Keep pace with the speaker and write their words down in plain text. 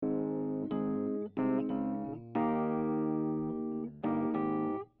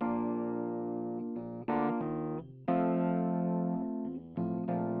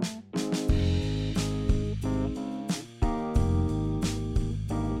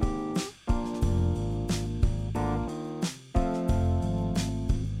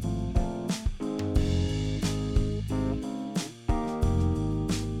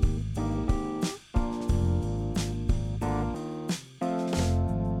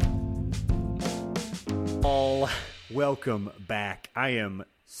All welcome back. I am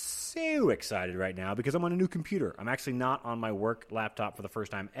so excited right now because I'm on a new computer. I'm actually not on my work laptop for the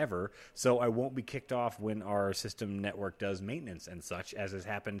first time ever, so I won't be kicked off when our system network does maintenance and such, as has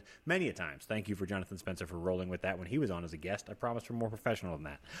happened many a times. Thank you for Jonathan Spencer for rolling with that when he was on as a guest. I promise we're more professional than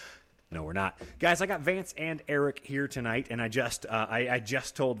that. No, we're not. Guys, I got Vance and Eric here tonight, and I just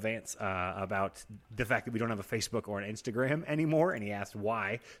told Vance about the fact that we don't have a Facebook or an Instagram anymore, and he asked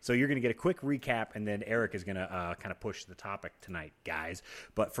why. So you're going to get a quick recap, and then Eric is going to kind of push the topic tonight, guys.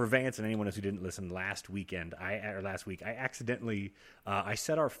 But for Vance and anyone else who didn't listen last week, I accidentally I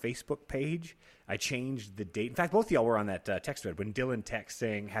set our Facebook page. I changed the date. In fact, both of y'all were on that text thread when Dylan texted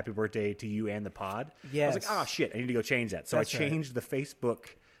saying happy birthday to you and the pod. Yes. I was like, oh, shit, I need to go change that. So That's I changed the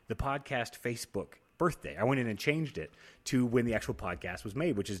podcast Facebook birthday. I went in and changed it to when the actual podcast was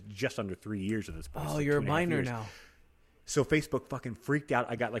made, which is just under 3 years of this point. Oh, you're a minor now. So Facebook fucking freaked out.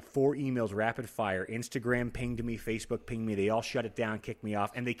 I got like 4 emails rapid fire. Instagram pinged me, Facebook pinged me. They all shut it down, kicked me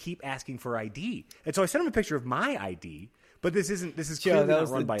off, and they keep asking for ID. And so I sent them a picture of my ID, but this is clearly not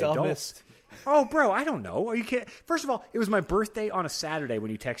run by adults. Oh, bro, I don't know. Are you kidding? First of all, it was my birthday on a Saturday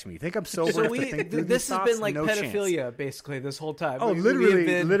when you text me. You think I'm sober? So enough to think through this these has thoughts? been like No pedophilia chance. basically this whole time. Oh,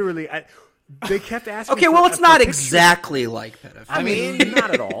 literally. They kept asking. Okay, well, it's not exactly like pedophilia. I mean,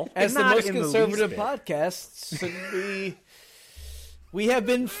 not at all. As the Not most in the conservative least bit. podcasts, we've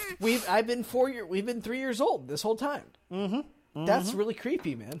been 3 years old this whole time. Mm-hmm. That's really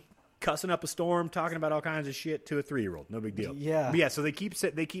creepy, man. Cussing up a storm, talking about all kinds of shit to a 3-year-old. No big deal. Yeah. But yeah, so they keep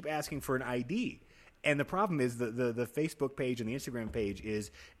asking for an ID. And the problem is the Facebook page and the Instagram page is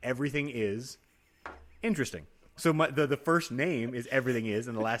everything is interesting. So the first name is everything is,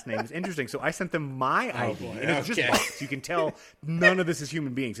 and the last name is interesting. So I sent them my ID, and it's just bots. You can tell none of this is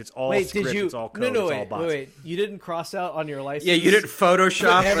human beings. It's all script, it's all code, it's all bots. Wait. You didn't cross out on your license? Yeah, you didn't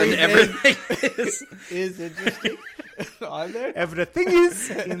Photoshop and everything is interesting on there. Everything is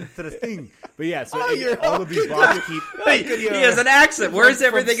interesting. But yeah, so all of these bots keep... He has an accent. Where's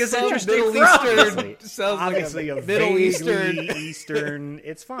everything is interesting from? Obviously, a Middle Eastern.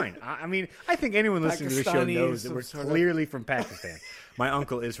 It's fine. I mean, I think anyone listening to the show Pakistani, knows that we're clearly from Pakistan. My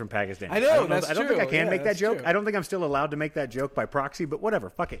uncle is from Pakistan. I know, I don't think I can make that that's joke. true. I don't think I'm still allowed to make that joke by proxy, but whatever.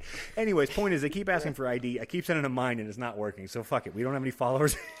 Fuck it. Anyways, point is they keep asking for ID. I keep sending them mine, and it's not working. So fuck it. We don't have any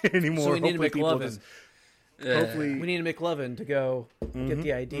followers anymore. So we need a Hopefully people McLovin. Hopefully, We need a McLovin to go get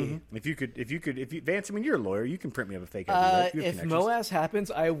the ID. Mm-hmm. If you Vance, I mean, you're a lawyer. You can print me up a fake ID. Right? You have If connections. Moaz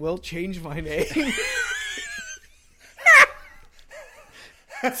happens, I will change my name.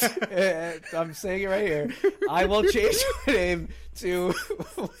 I'm saying it right here. I will change my name to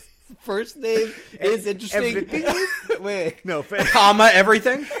first name is interesting. Wait, No, Comma,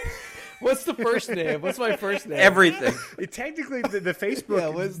 everything? what's the first name? What's my first name? Everything. technically, the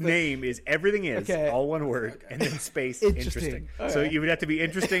Facebook name is everything is all one word and then space interesting. All So right. you would have to be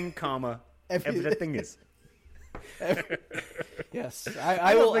interesting, comma everything is. Yes, I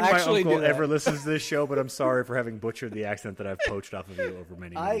I don't will think actually my do uncle that. ever listens to this show, but I'm sorry for having butchered the accent that I've poached off of you over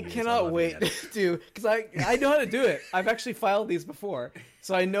many I years. cannot love you, wait man. to, because I know how to do it. I've actually filed these before,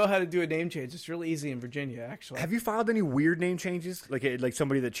 so I know how to do a name change. It's really easy in Virginia, actually. Have you filed any weird name changes, like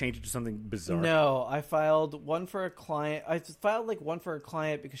somebody that changed it to something bizarre? No, I filed one for a client. I filed like one for a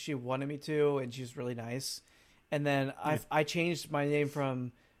client because she wanted me to, and she's really nice. And then I changed my name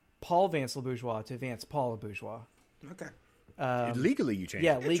from Paul Vance LeBourgeois to Vance Paul LeBourgeois. Okay. Legally, you changed.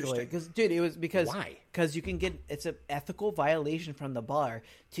 Yeah, it. legally. Because, dude, it was because Why? Because you can get it's an ethical violation from the bar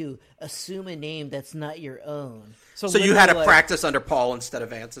to assume a name that's not your own. So you had to literally, practice under Paul instead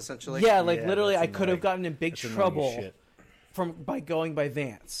of Vance, essentially? Yeah, like Yeah, literally, that's I could have annoying. gotten in big That's annoying as trouble shit. by going by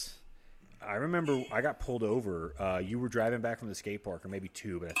Vance. I remember I got pulled over. You were driving back from the skate park, or maybe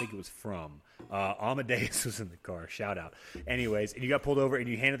two, but I think it was from. Amadeus was in the car. Shout out. Anyways, and you got pulled over, and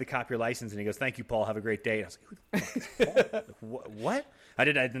you handed the cop your license, and he goes, "Thank you, Paul. Have a great day." And I was like, "Who the fuck is Paul? Like, what?" I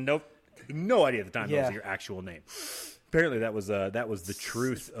had no idea at the time that Yeah. was your actual name. Apparently, that was the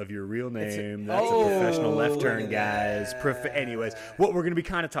truth of your real name. That's Oh, a professional left turn, look at guys. Anyways, what we're going to be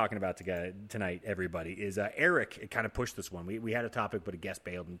kind of talking about tonight, everybody, is Eric kind of pushed this one. We had a topic, but a guest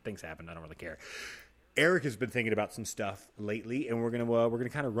bailed, and things happened. I don't really care. Eric has been thinking about some stuff lately, and we're gonna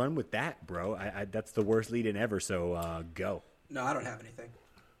kind of run with that, bro. That's the worst lead in ever. So go. No, I don't have anything.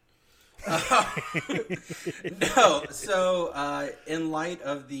 No. So, in light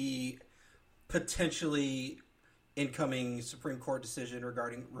of the potentially incoming Supreme Court decision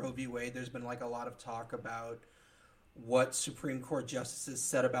regarding Roe v. Wade, there's been like a lot of talk about what Supreme Court justices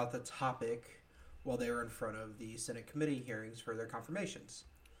said about the topic while they were in front of the Senate committee hearings for their confirmations.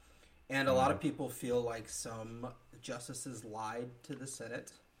 And a lot of people feel like some justices lied to the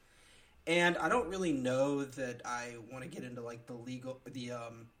Senate. And I don't really know that I want to get into like the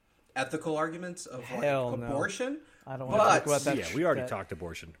ethical arguments of like Hell no. abortion. I don't want to talk about that. Yeah, we already talked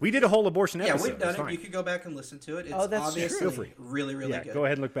abortion. We did a whole abortion Yeah, episode. we've done It's it. fine. You could go back and listen to it. It's that's obviously true. Feel free. really, really Yeah, good. go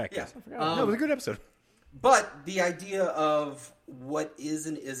ahead and look back. Yeah. No, it was a good episode. But the idea of what is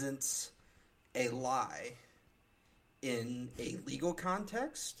and isn't a lie in a legal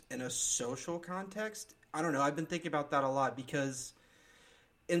context, in a social context, I don't know. I've been thinking about that a lot because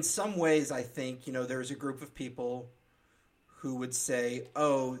in some ways I think, there's a group of people who would say,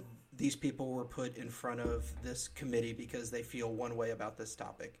 oh, these people were put in front of this committee because they feel one way about this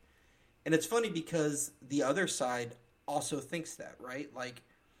topic. And it's funny because the other side also thinks that, right? Like,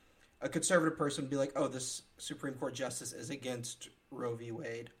 a conservative person would be like, oh, this Supreme Court justice is against Roe v.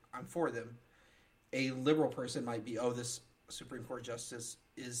 Wade. I'm for them. A liberal person might be, oh, this Supreme Court justice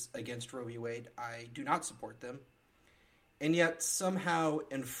is against Roe v. Wade. I do not support them. And yet, somehow,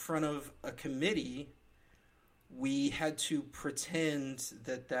 in front of a committee, we had to pretend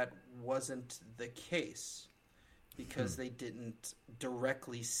that that wasn't the case because they didn't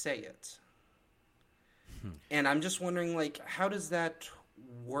directly say it. And I'm just wondering, like, how does that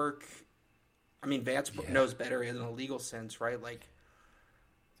work? I mean, Vance knows better in a legal sense, right? Like,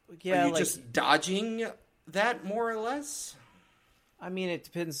 are you just dodging that more or less? I mean, it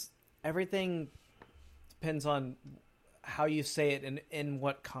depends. Everything depends on how you say it and in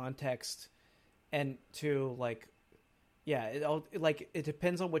what context, and to like, it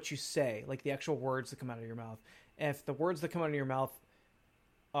depends on what you say, like the actual words that come out of your mouth. And if the words that come out of your mouth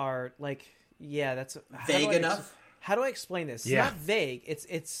are like, that's vague enough. How do I explain this? It's not vague.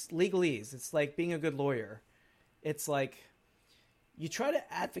 It's legalese. It's like being a good lawyer. It's like you try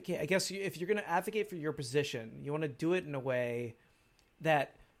to advocate. I guess if you're going to advocate for your position, you want to do it in a way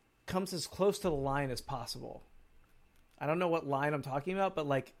that comes as close to the line as possible. I don't know what line I'm talking about, but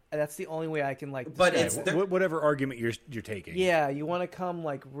like that's the only way I can like. But it's whatever argument you're taking. Yeah, you want to come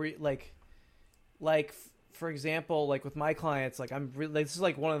like for example, like with my clients, like I'm really, this is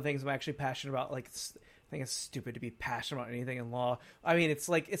like one of the things I'm actually passionate about. Like I think it's stupid to be passionate about anything in law. I mean, it's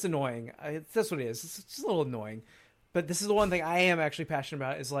like it's annoying. That's what it is. It's just a little annoying. But this is the one thing I am actually passionate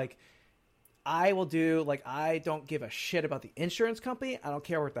about is like I will do, like, I don't give a shit about the insurance company. I don't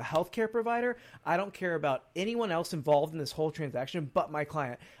care about the healthcare provider. I don't care about anyone else involved in this whole transaction but my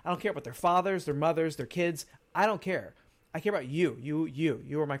client. I don't care about their fathers, their mothers, their kids. I don't care. I care about you.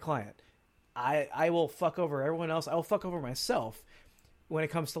 You are my client. I will fuck over everyone else. I will fuck over myself when it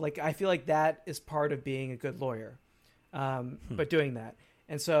comes to, like, I feel like that is part of being a good lawyer, but doing that.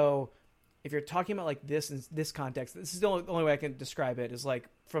 And so if you're talking about like this in this context, this is the only way I can describe it is like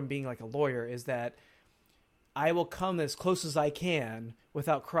from being like a lawyer is that I will come as close as I can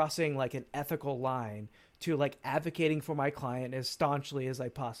without crossing like an ethical line to like advocating for my client as staunchly as I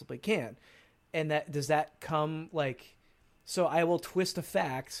possibly can. And does that come like, so I will twist a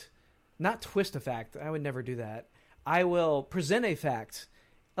fact, not twist a fact. I would never do that. I will present a fact,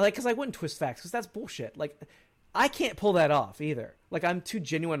 like, cause I wouldn't twist facts cause that's bullshit. Like, I can't pull that off either. Like, I'm too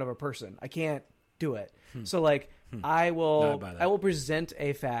genuine of a person. I can't do it. So like I will present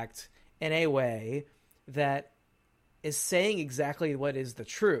a fact in a way that is saying exactly what is the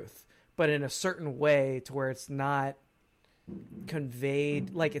truth, but in a certain way to where it's not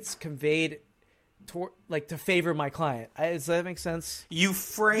conveyed, like it's conveyed to favor my client. Does that make sense? You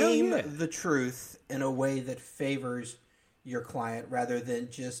frame the truth in a way that favors your client rather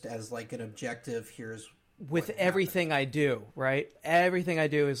than just as like an objective, here's with everything I do, right? Everything I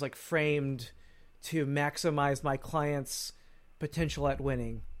do is like framed to maximize my client's potential at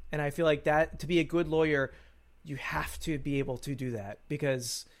winning. And I feel like that to be a good lawyer, you have to be able to do that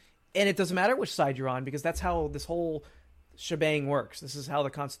because, and it doesn't matter which side you're on because that's how this whole shebang works. This is how the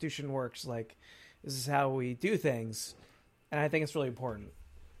Constitution works. Like, this is how we do things. And I think it's really important.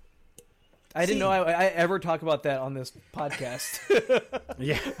 I didn't know I ever talk about that on this podcast.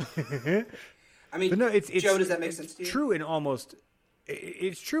 Yeah. I mean, no, it's Joe, does that make sense to you? True in almost,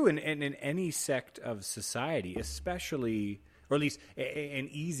 it's true in any sect of society, especially, or at least an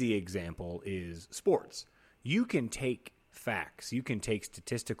easy example is sports. You can take facts, you can take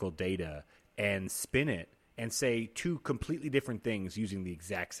statistical data and spin it and say two completely different things using the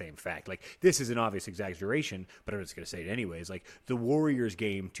exact same fact. Like, this is an obvious exaggeration, but I'm just going to say it anyways. Like, the Warriors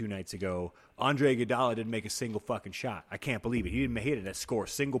game 2 nights ago, Andre Iguodala didn't make a single fucking shot. I can't believe it. He didn't score a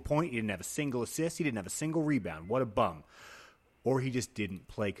single point. He didn't have a single assist. He didn't have a single rebound. What a bum. Or he just didn't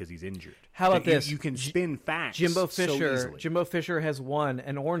play because he's injured. How about this? You can spin facts Jimbo so easily. Jimbo Fisher has won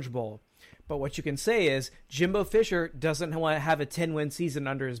an Orange Bowl. But what you can say is Jimbo Fisher doesn't want to have a 10-win season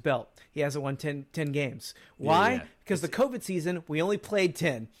under his belt. He hasn't won 10 games. Why? Because the COVID season, we only played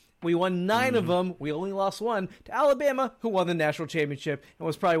 10. We won 9 of them. We only lost 1 to Alabama, who won the national championship and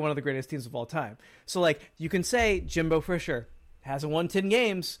was probably one of the greatest teams of all time. So, like, you can say Jimbo Fisher hasn't won 10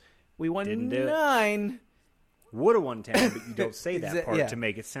 games. We won 9. Would have won 10, but you don't say that part yeah. to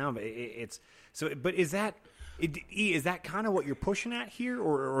make it sound. It's so. But is that kind of what you're pushing at here,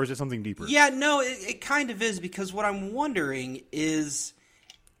 or is it something deeper? Yeah, no, it kind of is, because what I'm wondering is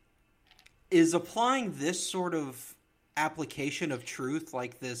applying this sort of application of truth,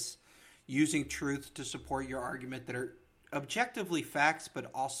 like this, using truth to support your argument that are objectively facts, but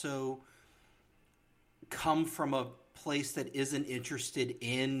also come from a place that isn't interested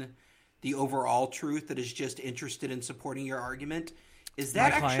in the overall truth, that is just interested in supporting your argument. Is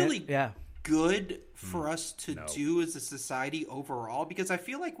that actually good for us to do as a society overall? Because I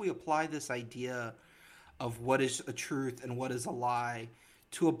feel like we apply this idea of what is a truth and what is a lie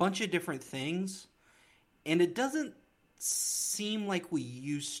to a bunch of different things, and it doesn't seem like we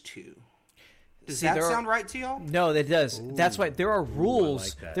used to. Does that sound right to y'all? No, it does. Ooh, that's why there are rules. I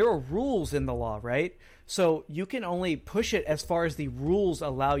like that. There are rules in the law, right? So you can only push it as far as the rules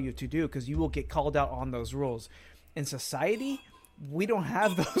allow you to do, because you will get called out on those rules. In society, we don't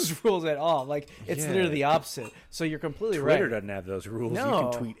have those rules at all. Like, it's literally the opposite. So you're completely right. Twitter doesn't have those rules. No. You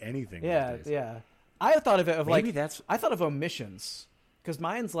can tweet anything. Yeah, yeah. I thought of it I thought of omissions, because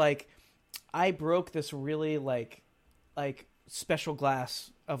mine's like, I broke this really like special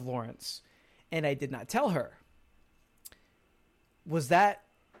glass of Lawrence, and I did not tell her. Was that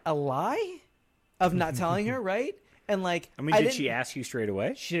a lie of not telling her, right? And like, I mean, did she ask you straight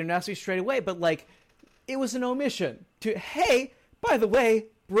away? She didn't ask me straight away, but like, it was an omission to, hey, by the way,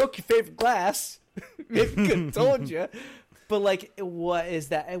 broke your favorite glass. Maybe could have told you. But like, what is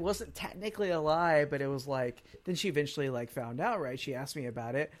that? It wasn't technically a lie, but it was like, then she eventually like found out, right? She asked me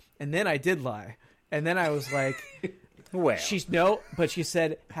about it, and then I did lie. And then I was like, well, but she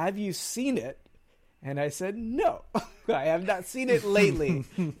said, have you seen it? And I said, no, I have not seen it lately.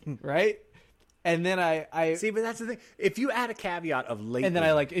 Right? And then I see, but that's the thing. If you add a caveat of lately, and then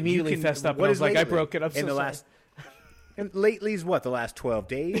I like immediately fessed up, and I was like, I broke it up in the last. And lately's what, the last 12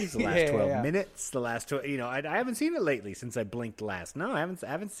 days, the last 12 minutes, the last 12. You know, I haven't seen it lately since I blinked last. No, I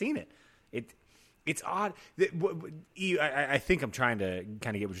haven't seen it. It's odd. I think I'm trying to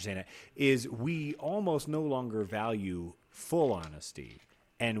kind of get what you're saying. Is we almost no longer value full honesty.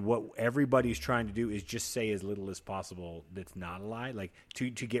 And what everybody's trying to do is just say as little as possible that's not a lie, like to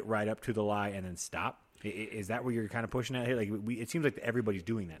get right up to the lie and then stop. Is that what you're kind of pushing at here? Like, it seems like everybody's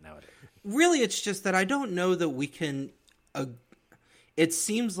doing that nowadays. Really, it's just that I don't know that we can. It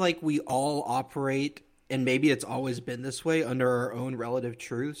seems like we all operate, and maybe it's always been this way, under our own relative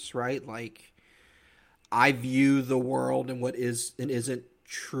truths, right? Like, I view the world and what is and isn't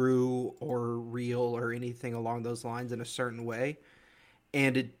true or real or anything along those lines in a certain way.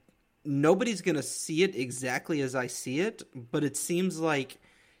 And nobody's going to see it exactly as I see it, but it seems like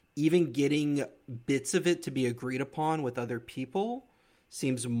even getting bits of it to be agreed upon with other people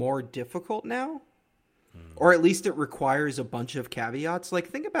seems more difficult now. Or at least it requires a bunch of caveats. Like,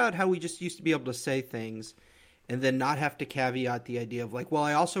 think about how we just used to be able to say things and then not have to caveat the idea of like, well,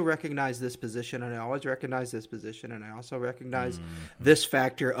 I also recognize this position, and I always recognize this position, and I also recognize this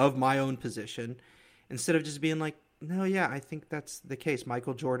factor of my own position, instead of just being like, no, yeah, I think that's the case.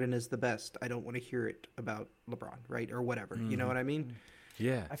 Michael Jordan is the best. I don't want to hear it about LeBron, right? Or whatever. You know what I mean?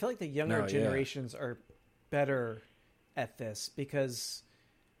 Yeah. I feel like the younger generations are better at this, because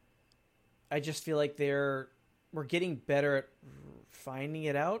I just feel like we're getting better at finding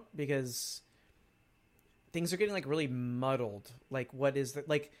it out, because things are getting like really muddled. Like, what is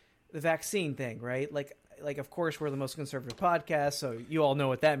the vaccine thing, right? Like of course we're the most conservative podcast, so you all know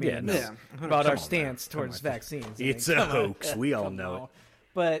what that means. About our stance towards vaccines. It's a hoax. We all know it.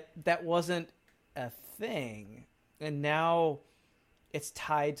 But that wasn't a thing, and now it's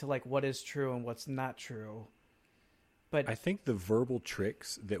tied to like what is true and what's not true. But I think the verbal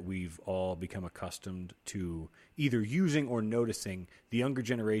tricks that we've all become accustomed to either using or noticing, the younger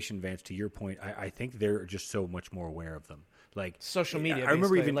generation, Vance, to your point, I think they're just so much more aware of them. Like social media, I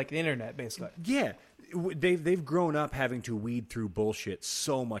remember even like the internet, basically. Yeah, they've grown up having to weed through bullshit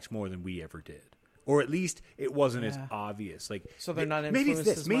so much more than we ever did, or at least it wasn't as obvious. Like, so they're not maybe influenced it's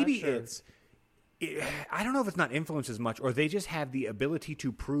this, as much, maybe it's. I don't know if it's not influenced as much, or they just have the ability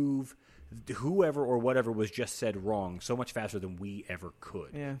to prove whoever or whatever was just said wrong so much faster than we ever could.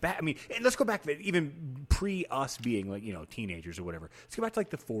 Yeah. I mean, let's go back even pre us being like, you know, teenagers or whatever. Let's go back to like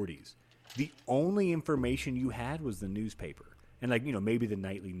the 40s. The only information you had was the newspaper and like, you know, maybe the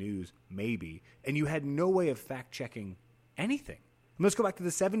nightly news, maybe, and you had no way of fact checking anything. And let's go back to the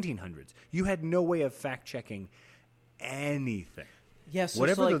 1700s. You had no way of fact checking anything. Yes, yeah,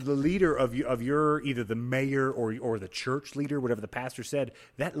 whatever the leader of your either the mayor or the church leader, whatever the pastor said,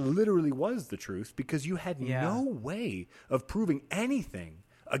 that literally was the truth because you had no way of proving anything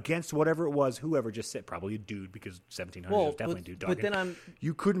against whatever it was, whoever just said, probably a dude because 1700s was definitely a dude talking. But then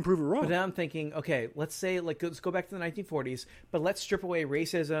you couldn't prove it wrong. But then I'm thinking, okay, let's say let's go back to the 1940s, but let's strip away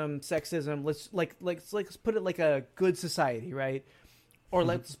racism, sexism. Let's put it like a good society, right? Or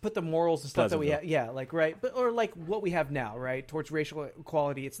let's put the morals and stuff that we have, right? But or like what we have now, right? Towards racial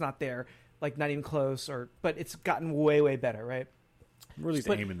equality, it's not there, like not even close, but it's gotten way better, right? We're at least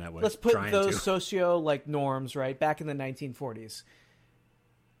aiming that way. Let's put those socio norms, right, back in the 1940s.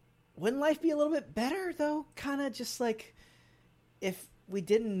 Wouldn't life be a little bit better though? Kind of just like if we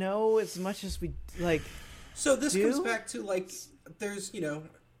didn't know as much as we like. So this comes back to like there's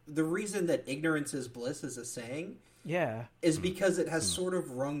the reason that ignorance is bliss is a saying. Yeah. Is because it has sort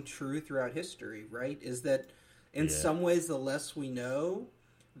of rung true throughout history, right? Is that in some ways the less we know,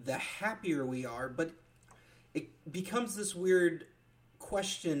 the happier we are, but it becomes this weird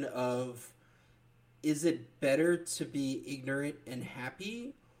question of is it better to be ignorant and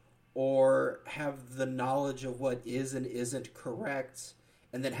happy or have the knowledge of what is and isn't correct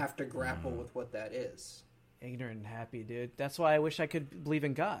and then have to grapple with what that is? Ignorant and happy, dude. That's why I wish I could believe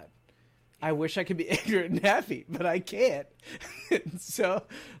in God. I wish I could be ignorant and happy, but I can't. So,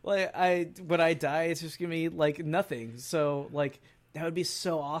 like, when I die, it's just gonna be like nothing. So, like, that would be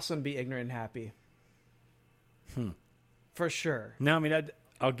so awesome to be ignorant and happy. For sure. No, I mean,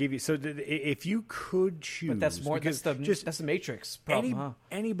 I'll give you. So, if you could choose, but that's more. That's the Matrix problem.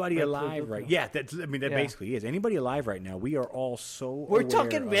 Anybody alive, right? Yeah, that basically is. Anybody alive right now? We are all so. We're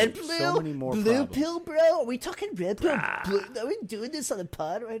talking red pill, so many more blue problems. pill, bro. Are we talking red pill? Blue? Are we doing this on the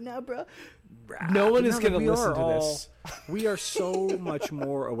pod right now, bro? No one is going to listen to this. We are so much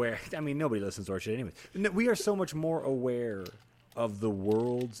more aware. I mean, nobody listens to our shit anyway. We are so much more aware of the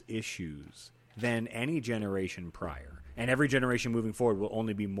world's issues than any generation prior. And every generation moving forward will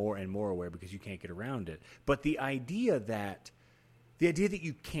only be more and more aware because you can't get around it. But the idea that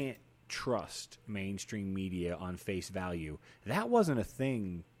you can't trust mainstream media on face value, that wasn't a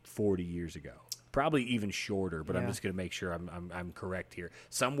thing 40 years ago. Probably even shorter, but I'm just going to make sure I'm correct here.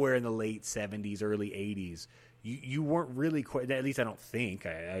 Somewhere in the late 70s, early 80s, you weren't really quite. At least I don't think.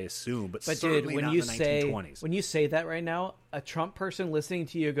 I assume, but certainly dude, when not you in the say 1920s. When you say that right now, a Trump person listening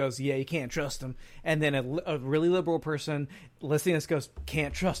to you goes, "Yeah, you can't trust him," and then a really liberal person listening to this goes,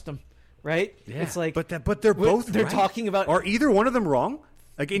 "Can't trust him." Right? Yeah. It's like, but they're both. They're right. talking about. Are either one of them wrong?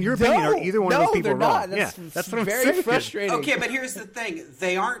 Like in your opinion, are either one of those people wrong? That's what I'm very saying. frustrating. Okay, but here's the thing: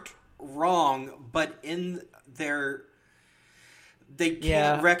 they aren't wrong, but in their they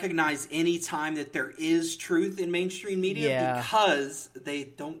can't recognize any time that there is truth in mainstream media because they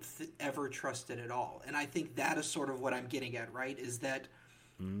don't ever trust it at all. And I think that is sort of what I'm getting at, right? Is that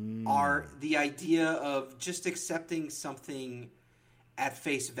the idea of just accepting something at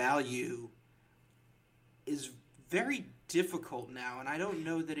face value is very difficult now, and I don't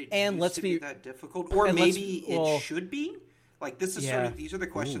know that it used to be that difficult, or maybe it should be. Like this is sort of these are the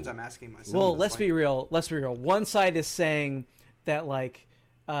questions I'm asking myself. Well, let's be real. Let's be real. One side is saying that like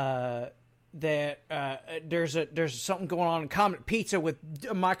there's something going on in Comet Pizza with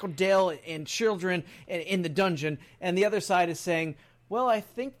Michael Dale and children in the dungeon, and the other side is saying, well, I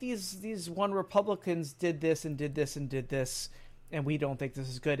think these one Republicans did this and did this and did this, and we don't think this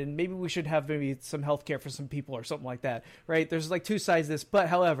is good, and maybe we should have maybe some health care for some people or something like that, right? There's like two sides to this, but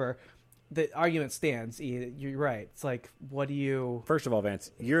however, the argument stands. You're right. It's like, what do you... First of all,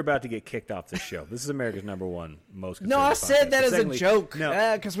 Vance, you're about to get kicked off this show. This is America's #1 most... No, I said that as a joke.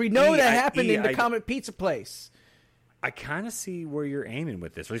 Because we know that happened in the Comet Pizza place. I kind of see where you're aiming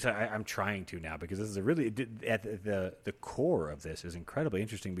with this. At least I'm trying to now, because this is a really... At the core of this is incredibly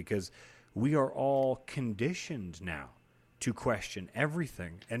interesting, because we are all conditioned now to question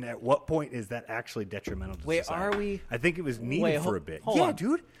everything. And at what point is that actually detrimental to society? Are we... I think it was needed for a bit. Hold on.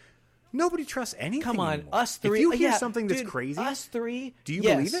 Dude. Nobody trusts anything. Come on, anymore. us three. If you hear something that's crazy, us three. Do you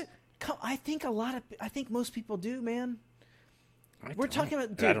believe it? I think I think most people do, man. We're talking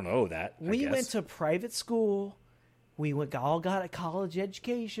about. Dude, I don't know that. We went to private school. We all got college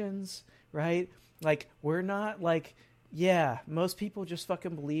educations, right? Like we're not like, most people just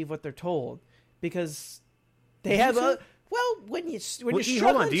fucking believe what they're told because they have a. Well, when you're struggling to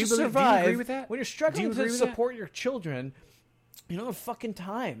survive, do you agree with that? When you're struggling to support your children. You don't have fucking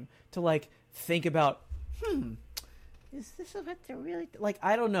time to like think about. Is this what they're really like?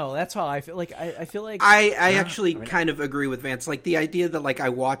 I don't know. That's how I feel. Like I feel like I actually kind of agree with Vance. Like the idea that like I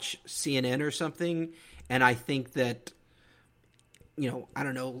watch CNN or something, and I think that I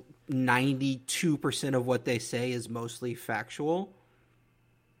don't know, 92% of what they say is mostly factual.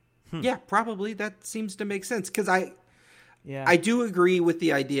 Yeah, probably. That seems to make sense because I Yeah. do agree with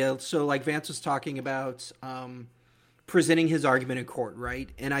the idea. So, like Vance was talking about presenting his argument in court, right?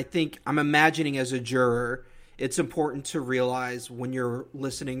 And I think I'm imagining as a juror, it's important to realize when you're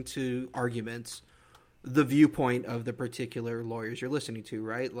listening to arguments, the viewpoint of the particular lawyers you're listening to,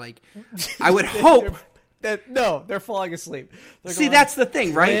 right? Like, I would hope. No, they're falling asleep. They're See, going, that's the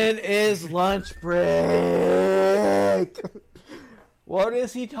thing, right? when is lunch break? What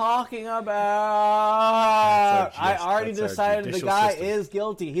is he talking about? I already decided the guy is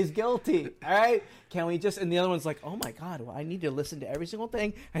guilty. He's guilty. All right? Can we just... And the other one's like, oh my God, well, I need to listen to every single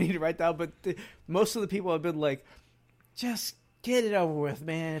thing. I need to write down. But most of the people have been like, just get it over with,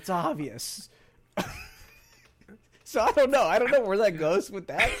 man. It's obvious. So I don't know. I don't know where that goes with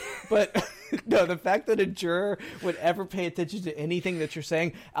that. But no, the fact that a juror would ever pay attention to anything that you're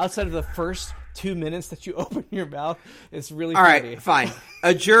saying outside of the first 2 minutes that you open your mouth is really All funny. right, fine.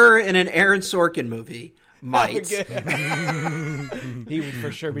 A juror in an Aaron Sorkin movie might. He would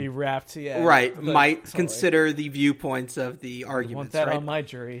for sure be wrapped. Yeah, Right, but might totally. consider the viewpoints of the I arguments, want that right? on my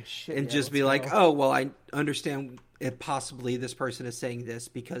jury. Shit, And yeah, just let's be like, go. oh, well, I understand it possibly this person is saying this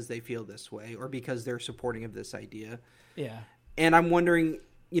because they feel this way or because they're supporting of this idea. Yeah. And I'm wondering,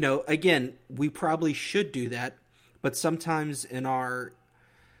 again, we probably should do that, but sometimes in our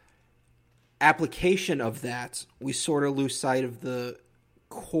application of that, we sort of lose sight of the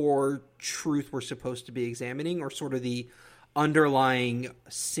core truth we're supposed to be examining or sort of the underlying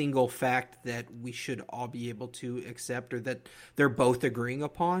single fact that we should all be able to accept or that they're both agreeing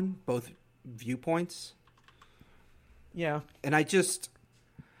upon, both viewpoints. Yeah. And I just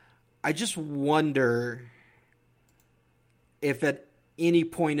wonder if at any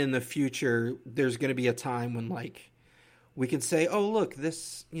point in the future there's going to be a time when like we can say, oh look,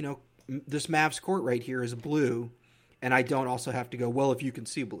 this this Mavs court right here is blue, and I don't also have to go, well, if you can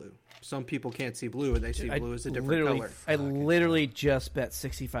see blue. Some people can't see blue and they see blue as a different color. I literally just bet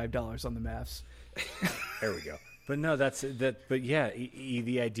 $65 on the Mavs. There we go. But no, that's that. But yeah,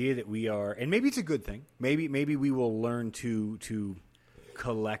 the idea that we are, and maybe it's a good thing. Maybe we will learn to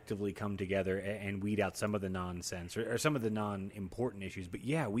collectively come together and weed out some of the nonsense or some of the non-important issues. But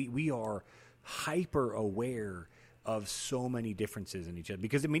yeah, we are hyper aware of so many differences in each other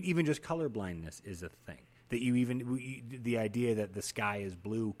because I mean, even just colorblindness is a thing. That the idea that the sky is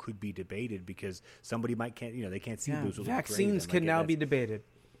blue could be debated because somebody they can't see blue. So vaccines can now be debated.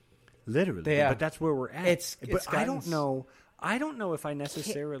 Literally, but that's where we're at. But I don't know if I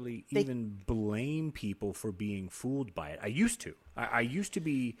necessarily even blame people for being fooled by it. I used to. I used to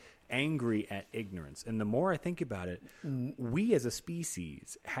be angry at ignorance, and the more I think about it, we as a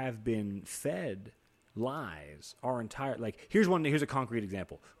species have been fed lies our entire. Like here's a concrete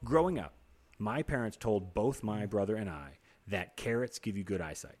example. Growing up, my parents told both my brother and I that carrots give you good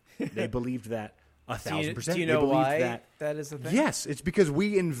eyesight. They believed that 1,000%. Do you know why that is the thing? Yes, it's because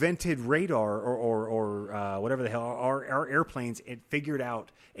we invented radar or whatever the hell our airplanes. It figured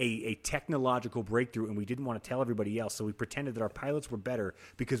out a technological breakthrough, and we didn't want to tell everybody else, so we pretended that our pilots were better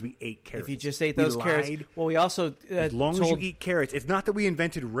because we ate carrots. If you just ate those carrots, well, we also as long as you eat carrots, it's not that we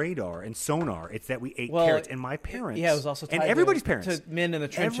invented radar and sonar; it's that we ate carrots. And my parents, it was also tied and everybody's to parents, men in the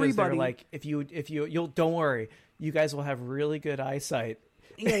trenches. They're like, if you'll don't worry, you guys will have really good eyesight.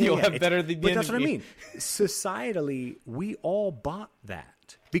 You'll have better than. But that's what I mean. Societally, we all bought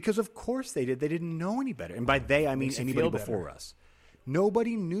that because, of course, they did. They didn't know any better, and by they, I mean anybody before us.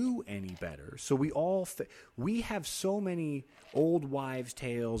 Nobody knew any better, so we all we have so many old wives'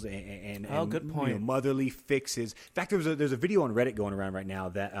 tales and good point. Motherly fixes. In fact, there's a video on Reddit going around right now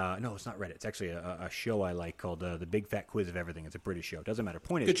that no, it's not Reddit. It's actually a show I like called The Big Fat Quiz of Everything. It's a British show. Doesn't matter.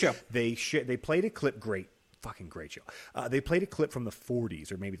 Point is, good show. They played a clip. Fucking great show. They played a clip from the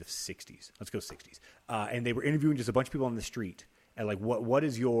 40s or maybe the 60s. Let's go 60s. And they were interviewing just a bunch of people on the street. And like, what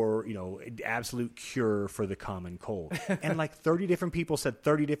is your absolute cure for the common cold? And like 30 different people said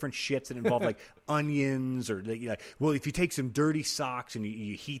 30 different shits that involved like onions or well, if you take some dirty socks and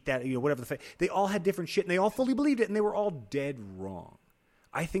you heat that, whatever they all had different shit and they all fully believed it and they were all dead wrong.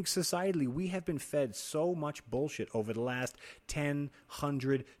 I think societally we have been fed so much bullshit over the last 10,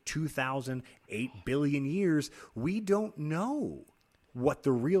 100, 2,000, 8 billion years. We don't know what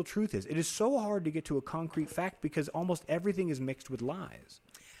the real truth is. It is so hard to get to a concrete fact because almost everything is mixed with lies.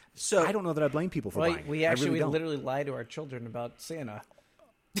 So I don't know that I blame people for lying. We literally lie to our children about Santa.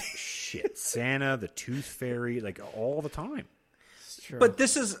 Shit, Santa, the Tooth Fairy, like all the time. But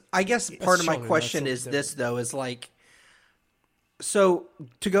this is, I guess, part of my question is this though, is like. So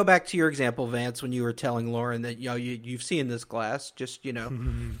to go back to your example, Vance, when you were telling Lauren that you've seen this glass, just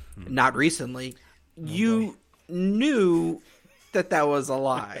not recently, you knew that was a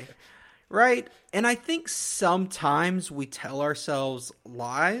lie, right? And I think sometimes we tell ourselves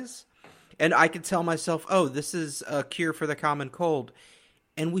lies, and I could tell myself, oh, this is a cure for the common cold.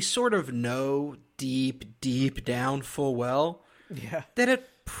 And we sort of know deep down full well that it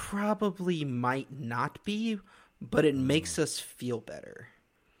probably might not be, but it makes us feel better.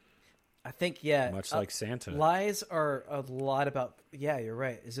 I think, Much like Santa. Lies are a lot about, you're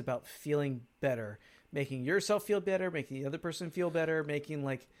right. It's about feeling better, making yourself feel better, making the other person feel better, making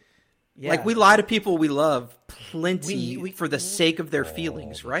like we lie to people we love plenty for the sake of their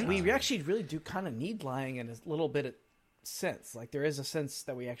feelings, right? We actually really do kind of need lying in a little bit of sense. Like there is a sense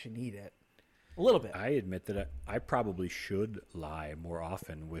that we actually need it. A little bit. I admit that I probably should lie more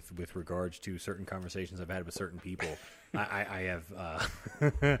often with regards to certain conversations I've had with certain people. I have,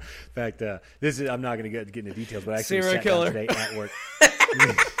 in fact, this is, I'm not going to get into details, but I actually Serial sat killer. down today at work.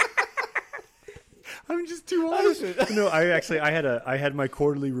 I'm just too honest. No, I had my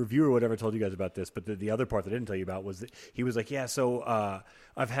quarterly review or whatever. I told you guys about this, but the other part that I didn't tell you about was that he was like,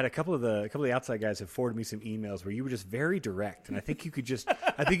 I've had a couple of the outside guys have forwarded me some emails where you were just very direct, and I think you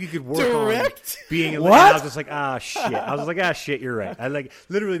could work Direct? on being a What? I was just like, shit. I was like, shit, you're right. I like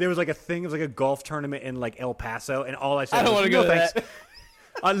literally there was like a thing, it was like a golf tournament in like El Paso, and all I said I don't was, want to go no, to thanks. that.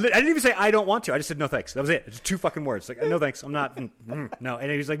 I didn't even say I don't want to. I just said no thanks. That was it. It's 2 fucking words. Like no thanks. I'm not. No. And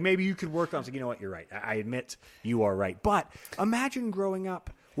he was like, maybe you could work on. I was like, you know what? You're right. I admit you are right. But imagine growing up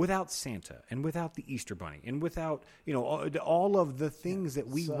without Santa and without the Easter Bunny and without all of the things that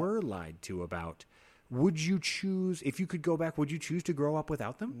we were lied to about. Would you choose, if you could go back, would you choose to grow up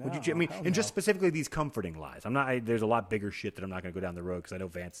without them? No, Would you? I mean, hell and just no. specifically these comforting lies. There's a lot bigger shit that I'm not going to go down the road because I know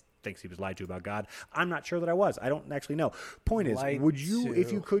Vance thinks he was lied to about God. I'm not sure that I was. I don't actually know. Point is, Lied would you, to.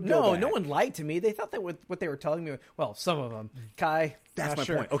 if you could go back? No one lied to me. They thought that what they were telling me. Well, some of them. Kai. That's not my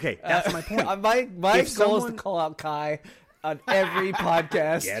sure. point. Okay, that's my point. My If goal is someone- to call out Kai on every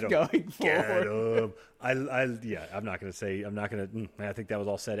podcast Get 'em. going Get forward. 'em. I'm not going to say. I'm not going to. I think that was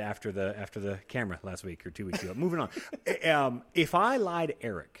all said after the camera last week or 2 weeks ago. Moving on. If I lie to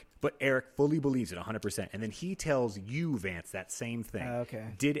Eric, but Eric fully believes it 100%, and then he tells you, Vance, that same thing. Okay.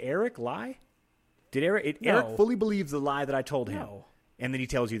 Did Eric lie? Did Eric? No. Eric fully believes the lie that I told him, No. and then he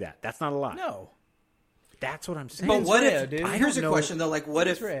tells you that. That's not a lie. No. That's what I'm saying. But what rare, if? dude. Here's a know. question though. Like, what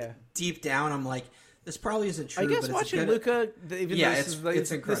if rare. deep down I'm like, this probably isn't true. I guess but it's watching good- Luca. Even Yeah, though it's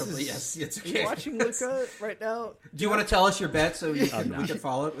this incredibly is- yes. It's Are you okay. watching Luca right now? Do you want to tell us your bet so we not. can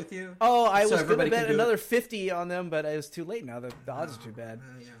follow it with you? Oh, I So was going to everybody can bet do it? another 50 on them, but it was too late now. The odds are too bad.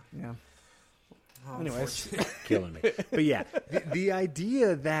 Yeah. Yeah. Oh, Anyways. unfortunately. Killing me. But yeah, the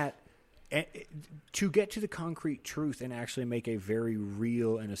idea that to get to the concrete truth and actually make a very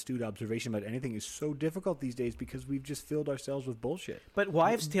real and astute observation about anything is so difficult these days because we've just filled ourselves with bullshit. But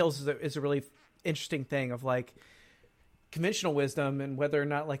wives' tales is a really interesting thing of like conventional wisdom and whether or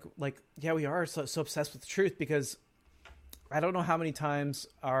not like we are so obsessed with the truth because I don't know how many times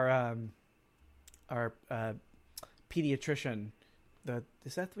our pediatrician,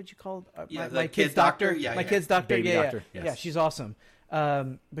 is that what you called Yeah, my the kid's kid doctor? doctor? Yeah, my yeah. kid's doctor, Baby yeah, doctor, yeah, yes. she's awesome.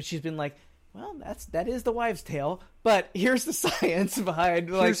 But she's been like, well, that is the wives' tale. But here's the science behind.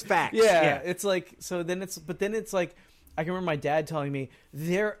 Like, Here's facts. Yeah, Yeah. it's like so. Then it's like I can remember my dad telling me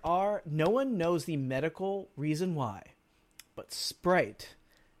no one knows the medical reason why, but Sprite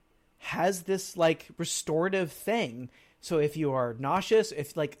has this like restorative thing. So if you are nauseous,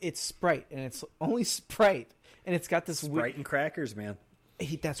 if like it's Sprite and it's only Sprite and it's got this Sprite and crackers, man.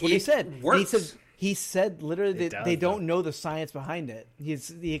 that's what he It said. And works. He said literally It that does, they don't though. know the science behind it. He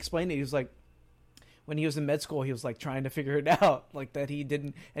explained it. He was like, when he was in med school, he was like trying to figure it out, like that he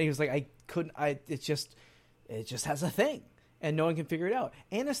didn't, and he was like, it just has a thing, and no one can figure it out.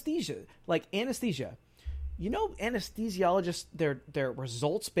 Anesthesia. Anesthesiologists, they're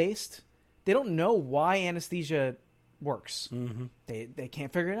results based. They don't know why anesthesia works. Mm-hmm. They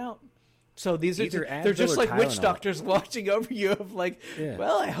can't figure it out. So these Either are they're Advil just or like witch Tylenol. doctors watching over you of like, Yeah.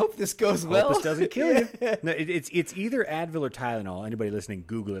 well, I hope this goes well. Hope this doesn't kill you. No, it's either Advil or Tylenol. Anybody listening,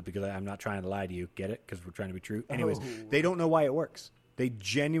 Google it because I'm not trying to lie to you. Get it? Because we're trying to be true. Anyways, they don't know why it works. They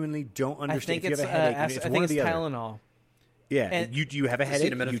genuinely don't I understand. think If you it's have a headache, I it's think one or it's the other. Tylenol. Yeah, And- you have a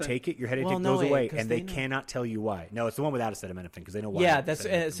headache, you Acetaminophen? take it, your headache Well, no, goes away, 'cause and they they know. cannot tell you why. No, it's the one without acetaminophen because they know why. Yeah, that's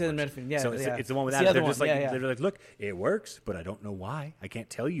acetaminophen acetaminophen. works. Yeah, so yeah. it's the one It's without the it. They're other just one. like Yeah, yeah. they're like, look, it works, but I don't know why. I can't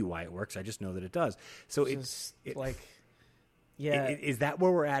tell you why it works. I just know that it does. So Just it's like, yeah. is that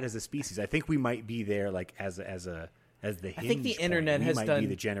where we're at as a species? I think we might be there, like as the. I think the hinge point. internet We has might done- be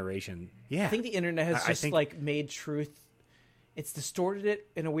the generation. Yeah, I think the internet has I just think- like made truth. It's distorted it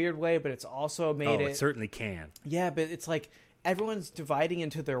in a weird way, but it's also made it certainly can. Yeah, but it's like everyone's dividing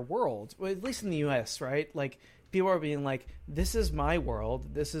into their world. Well, at least in the U.S., right? Like people are being like, this is my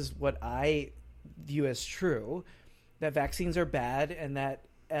world. This is what I view as true, that vaccines are bad and that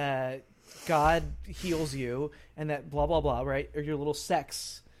God heals you and that blah, blah, blah, right? Or your little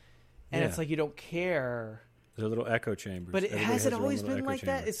sects. And it's like you don't care. They're little echo chambers. But has it always been like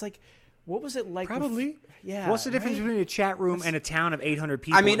that? It's like, what was it like? Probably. Yeah. What's the difference between a chat room and a town of 800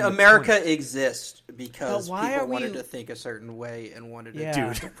 people? I mean, America exists because people wanted to think a certain way and wanted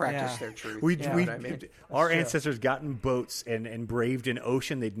to practice their truth. Our ancestors got in boats and braved an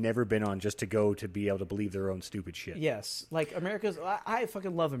ocean they'd never been on just to go to be able to believe their own stupid shit. Yes. Like, I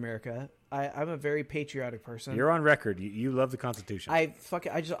fucking love America. I'm a very patriotic person. You're on record. You love the Constitution. I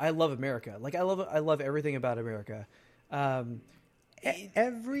love America. Like, I love everything about America.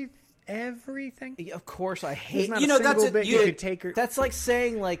 Everything. Of course, I hate. That's like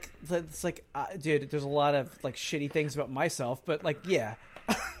saying dude. There's a lot of like shitty things about myself, but like, yeah,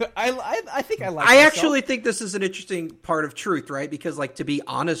 I think I like. I actually think this is an interesting part of truth, right? Because like to be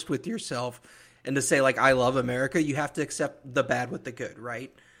honest with yourself and to say like I love America, you have to accept the bad with the good,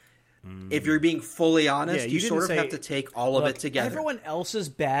 right? If you're being fully honest, you sort of have to take all of it together. Everyone else's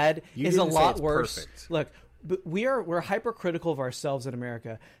bad is a lot worse. Perfect. Look. But we're hypercritical of ourselves in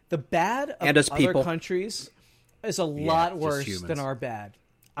America. The bad of other countries is a lot worse than our bad.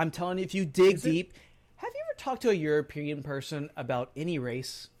 I'm telling you, if you dig deep, have you ever talked to a European person about any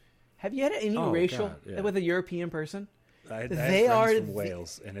race? Have you had any racial with a European person? They are from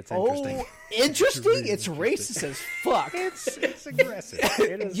Wales, and it's interesting. Oh, interesting! It's racist as fuck. It's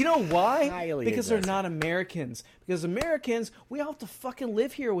aggressive. You know why? Because they're not Americans. Because Americans, we all have to fucking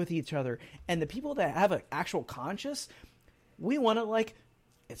live here with each other. And the people that have an actual conscience, we want to like,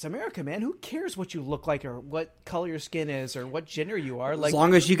 it's America, man. Who cares what you look like or what color your skin is or what gender you are? Like, as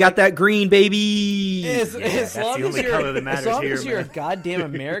long as you got that green, baby. As long as you're a goddamn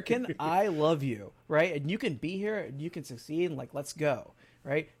American, I love you, right? And you can be here and you can succeed and like, let's go,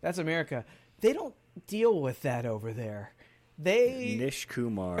 right? That's America. They don't deal with that over there. Nish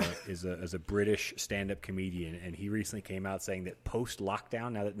Kumar is a British stand-up comedian, and he recently came out saying that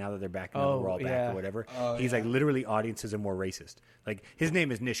post-lockdown, now that they're back, we're all back or whatever, he's like literally audiences are more racist. Like his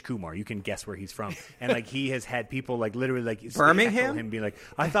name is Nish Kumar, you can guess where he's from, and like he has had people like literally like Birmingham, him being like,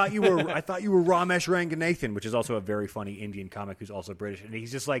 I thought you were Ramesh Ranganathan, which is also a very funny Indian comic who's also British, and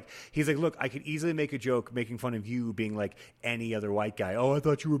he's like, look, I could easily make a joke making fun of you being like any other white guy. Oh, I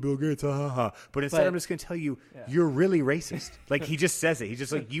thought you were Bill Gates, ha ha ha. But instead, I'm just gonna tell you, you're really racist. Like he just says it. He's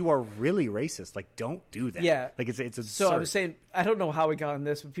just like, you are really racist. Like, don't do that. Yeah. Like it's absurd. So I'm saying, I don't know how we got on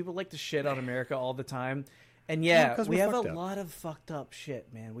this, but people like to shit on America all the time. And we have a lot of fucked up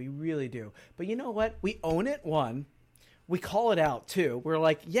shit, man. We really do. But you know what? We own it, one. We call it out, too. We're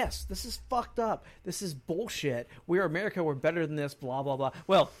like, yes, this is fucked up. This is bullshit. We're America. We're better than this, blah, blah, blah.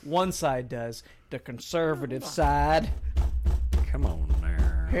 Well, one side does. The conservative side. Come on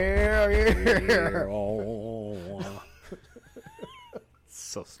there.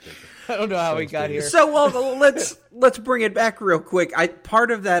 So stupid. I don't know how we got here. So, well, let's bring it back real quick.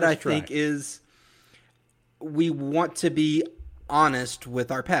 Part of that, I think, is we want to be honest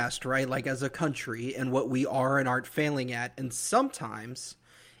with our past, right? Like as a country and what we are and aren't failing at. And sometimes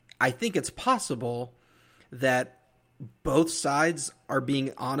I think it's possible that both sides are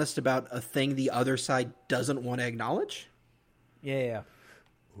being honest about a thing the other side doesn't want to acknowledge. Yeah.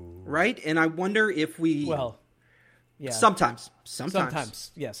 Right? And I wonder if we... Well... Yeah. Sometimes.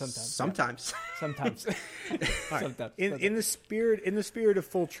 Yeah, sometimes. Sometimes. In the spirit of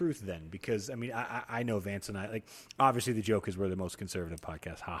full truth, then, because I mean, I know Vance and I like. Obviously, the joke is we're the most conservative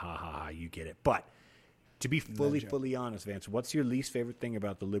podcast. Ha ha ha ha! You get it. But to be fully honest, Vance, what's your least favorite thing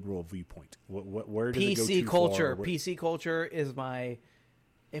about the liberal viewpoint? Where does it go too culture? Far? PC culture is my.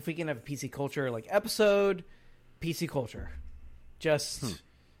 If we can have a PC culture like episode, PC culture, just.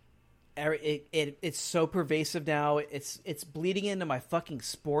 It's so pervasive now. It's bleeding into my fucking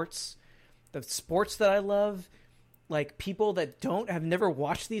sports, the sports that I love. Like people that have never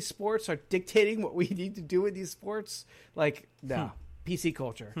watched these sports are dictating what we need to do with these sports. Like PC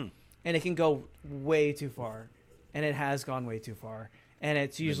culture, and it can go way too far, and it has gone way too far. And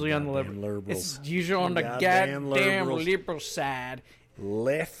it's usually on the liberal. It's usually on the goddamn liberal side.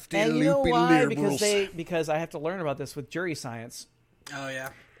 Lefty, and you know why? liberals. Because I have to learn about this with jury science. Oh yeah.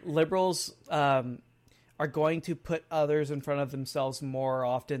 Liberals are going to put others in front of themselves more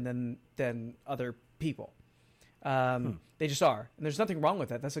often than other people. They just are. And there's nothing wrong with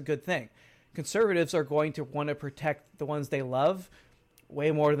that. That's a good thing. Conservatives are going to want to protect the ones they love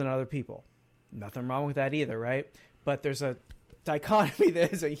way more than other people. Nothing wrong with that either, right? But there's a dichotomy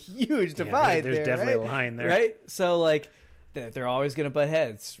that is a huge divide there's there, definitely right? a line there. Right? So, like, they're always going to butt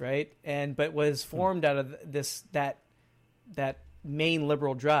heads, right? But was formed out of that main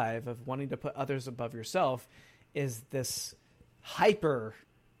liberal drive of wanting to put others above yourself is this hyper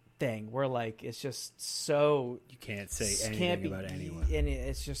thing where like it's just so you can't say anything about anyone, and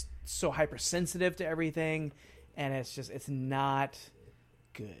it's just so hypersensitive to everything, and it's not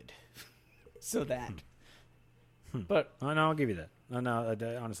good. So that, but no, I'll give you that. No,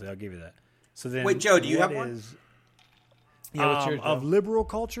 honestly, I'll give you that. So then, wait, Joe, do you have one? What's yours, of liberal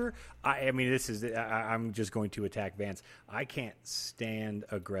culture? I mean, this is. I'm just going to attack Vance. I can't stand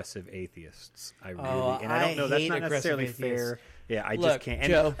aggressive atheists. I really, and I don't know. That's not necessarily fair. Yeah, I just can't. And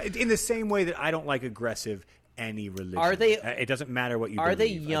Joe, in the same way that I don't like aggressive any religion. Are they? It doesn't matter what you are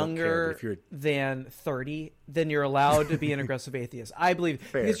believe. They younger than 30? Then you're allowed to be an aggressive atheist. I believe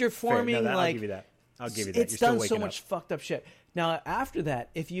because you're forming No, like. I'll give you that. I'll give you that. It's done so much fucked up shit. Now after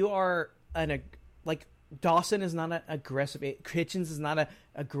that, if you are like Dawson is not an aggressive. Kitchens is not an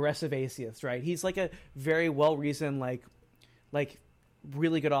aggressive atheist, right? He's like a very well reasoned, like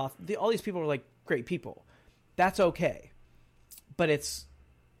really good off. All these people are like great people. That's okay, but it's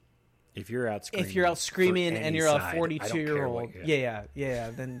if you're out screaming and you're a 42-year-old, yeah,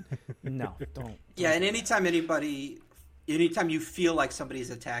 then no, don't. Yeah, and anytime you feel like somebody's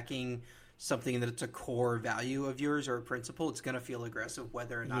attacking something that's a core value of yours or a principle, it's going to feel aggressive,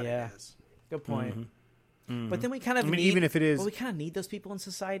 whether or not it is. Good point. Mm-hmm. But then we kind of even if it is, we kind of need those people in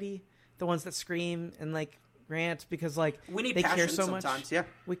society, the ones that scream and like rant because like we need they care so sometimes, much. Yeah,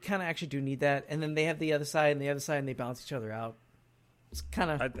 we kind of actually do need that, and then they have the other side and the other side, and they balance each other out. It's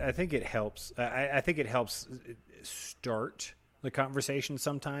kind of. I think it helps. I think it helps start the conversation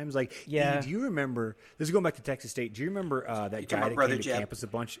sometimes. Like, do you remember? This is going back to Texas State. Do you remember that guy that came to campus a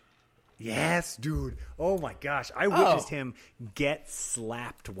bunch? Yes, dude. Oh my gosh. I witnessed him get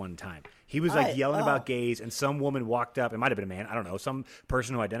slapped one time. He was like yelling about gays, and some woman walked up. It might have been a man. I don't know. Some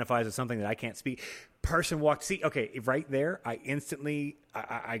person who identifies as something that I can't speak. Person walked. See, okay, right there, I instantly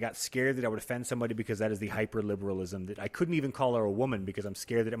I got scared that I would offend somebody because that is the hyper liberalism that I couldn't even call her a woman because I'm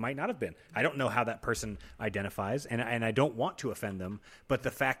scared that it might not have been. I don't know how that person identifies, and I don't want to offend them. But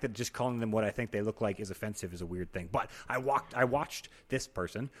the fact that just calling them what I think they look like is offensive is a weird thing. But I watched this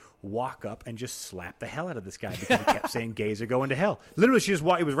person walk up and just slap the hell out of this guy because he kept saying gays are going to hell. Literally, she just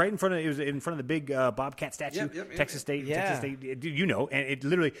walked. It was right in front of. It was in front of the big Bobcat statue. Texas State. Texas State. You know, and it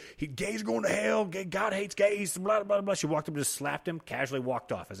literally gays are going to hell. God hates gays. Blah blah blah. She walked up and just slapped him. Casually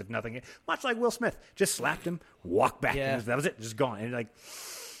walked off as if nothing. Much like Will Smith, just slapped him. Walked back. And that was it. Just gone. And like.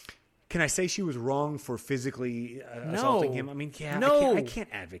 Can I say she was wrong for physically assaulting him? I mean, I can't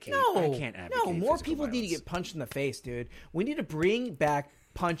advocate. I can't advocate. No, more people need to get punched in the face, dude. We need to bring back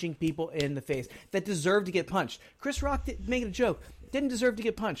punching people in the face that deserve to get punched. Chris Rock making a joke didn't deserve to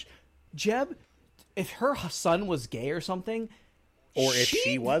get punched. Jeb, if her son was gay or something, or if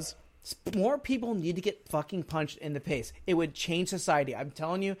she was. More people need to get fucking punched in the face. It would change society. I'm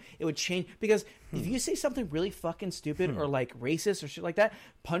telling you, it would change. Because if you say something really fucking stupid or like racist or shit like that,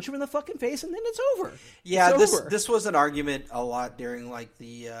 punch him in the fucking face and then it's over. Yeah, this was an argument a lot during like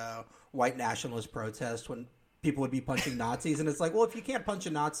the white nationalist protest when people would be punching Nazis. And it's like, well, if you can't punch a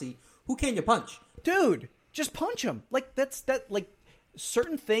Nazi, who can you punch? Dude, just punch him. Like, like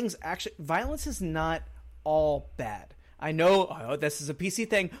certain things actually, violence is not all bad. I know this is a PC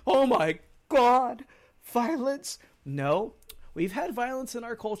thing. Oh my God, violence. No, we've had violence in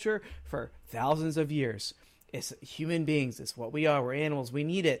our culture for thousands of years. It's human beings. It's what we are. We're animals. We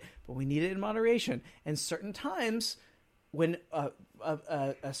need it, but we need it in moderation. And certain times when a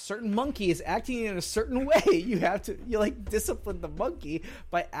certain monkey is acting in a certain way, you like discipline the monkey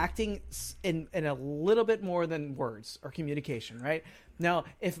by acting in a little bit more than words or communication, right? Now,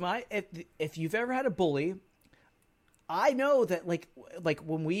 if you've ever had a bully, I know that like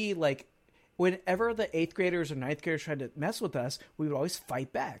when we whenever the 8th graders or 9th graders tried to mess with us, we would always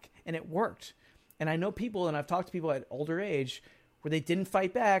fight back, and it worked. And I know people, and I've talked to people at older age where they didn't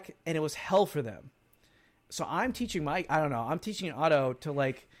fight back, and it was hell for them. So I'm teaching I'm teaching Otto to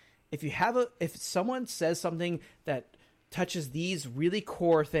like, if someone says something that touches these really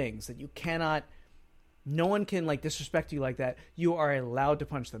core things that you cannot, no one can like disrespect you like that, you are allowed to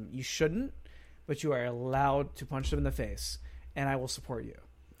punch them. You shouldn't. But you are allowed to punch them in the face, and I will support you.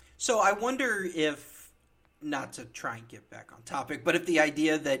 So I wonder if, not to try and get back on topic, but if the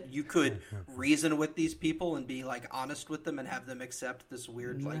idea that you could reason with these people and be like honest with them and have them accept this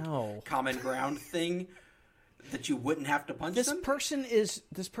weird like common ground thing, that you wouldn't have to punch them?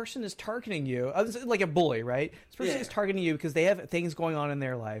 This person is targeting you, like a bully, right? This person is targeting you because they have things going on in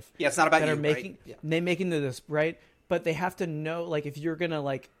their life. Yeah, it's not about that you, are making, right? Yeah. They making this, right? But they have to know, like, if you're going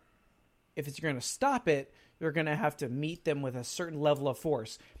to stop it, you're going to have to meet them with a certain level of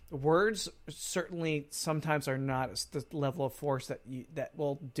force. Words certainly sometimes are not the level of force that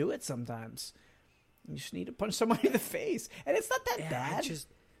will do it sometimes. You just need to punch somebody in the face. And it's not that bad.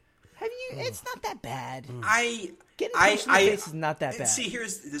 It's not that bad. Getting punched in the face is not that bad. See,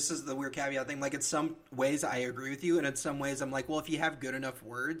 this is the weird caveat thing. Like, in some ways I agree with you, and in some ways I'm like, well, if you have good enough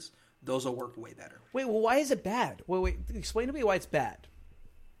words, those will work way better. Wait, well, why is it bad? Wait, explain to me why it's bad.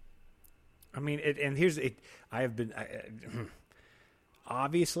 I mean, and here's it. I have been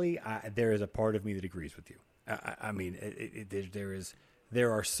obviously there is a part of me that agrees with you. I mean,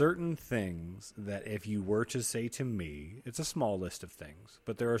 there are certain things that if you were to say to me, it's a small list of things,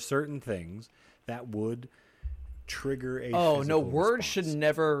 but there are certain things that would trigger a physical words response. should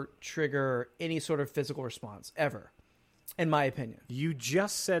never trigger any sort of physical response ever, in my opinion. You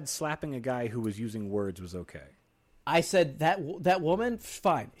just said slapping a guy who was using words was okay. I said that woman,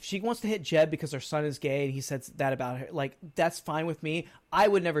 fine. If she wants to hit Jeb because her son is gay and he said that about her, like, that's fine with me. I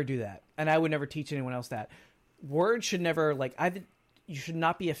would never do that, and I would never teach anyone else that. Words should never, like, you should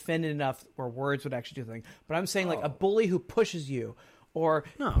not be offended enough where words would actually do the thing. But I'm saying, like, a bully who pushes you, kick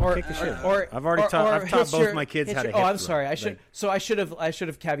the shit out of him. I've taught both my kids how to hit. Oh, I'm sorry. I should have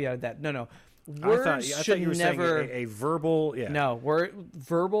caveated that. No. Words I thought you were never saying a verbal. Yeah. No,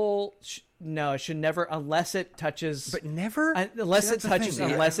 verbal. No, it should never, unless it touches. But never. Unless it touches.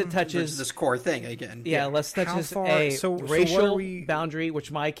 Unless it touches this core thing again. Yeah, unless it touches a racial boundary,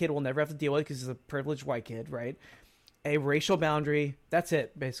 which my kid will never have to deal with because he's a privileged white kid, right? A racial boundary. That's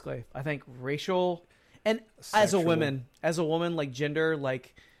it, basically. I think racial and Sexual. as a woman, like gender,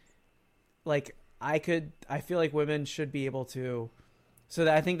 like I feel like women should be able to. So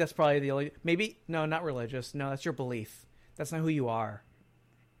I think that's probably the only. Maybe no, not religious. No, that's your belief. That's not who you are.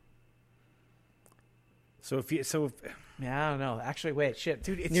 Yeah, I don't know. Actually, wait, shit,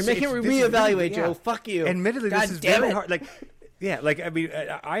 dude, you're making me reevaluate, Joe. Fuck you. Admittedly, God this is damn very it. hard. Like, yeah, like I mean,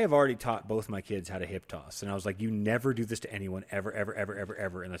 I have already taught both my kids how to hip toss, and I was like, you never do this to anyone ever,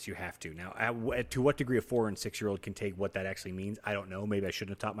 unless you have to. Now, to what degree a 4 and 6 year old can take what that actually means, I don't know. Maybe I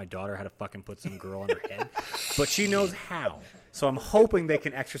shouldn't have taught my daughter how to fucking put some girl on her head, but she knows how. So I'm hoping they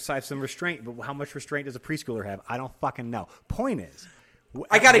can exercise some restraint. But how much restraint does a preschooler have? I don't fucking know. Point is,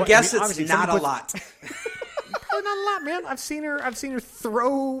 I gotta guess it's not a lot. Probably not a lot, man. I've seen her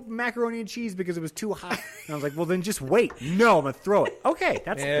throw macaroni and cheese because it was too hot. And I was like, well, then just wait. No, I'm gonna throw it. Okay,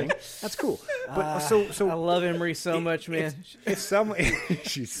 that's the thing. That's cool. But so I love Emery so much, man. If someone,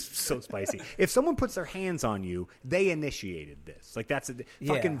 she's so spicy. If someone puts their hands on you, they initiated this. Like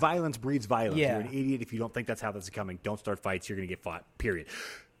fucking violence breeds violence. Yeah. You're an idiot if you don't think that's how this is coming. Don't start fights. You're gonna get fought. Period.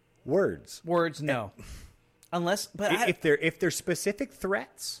 Words, no. Unless, but if they're specific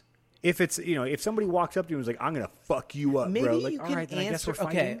threats. If it's, if somebody walks up to you and is like, I'm going to fuck you up, maybe bro. Like, you all can right, then I guess answer. we're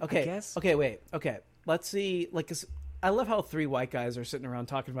fighting. I guess. Okay. Let's see. Like, 'cause I love how 3 white guys are sitting around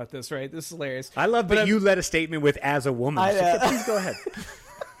talking about this, right? This is hilarious. I love that you led a statement with "as a woman." Please go ahead.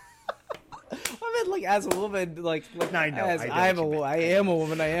 I meant like as a woman, like no, I know. I am a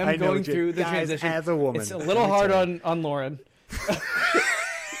woman. I am going through the transition as a woman. It's a little hard on Lauren.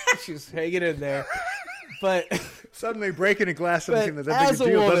 She's hanging in there, but. Suddenly breaking a glass doesn't seem that big as a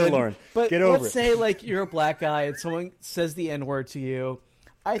deal, woman, does it, Lauren? But get over it. Let's say like you're a black guy and someone says the N-word to you.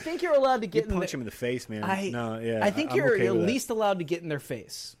 I think you're allowed to get punch him in the face, man. I think you're okay at least allowed to get in their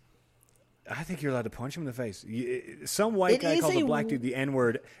face. I think you're allowed to punch him in the face. Some white guy calls a black dude the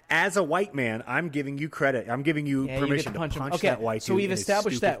N-word. As a white man, I'm giving you credit. I'm giving you permission to punch that white dude. So we've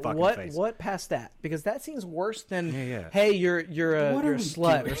established that. Face. What past that? Because that seems worse than hey, you're a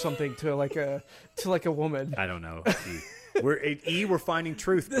slut or something to like a woman. I don't know. We're finding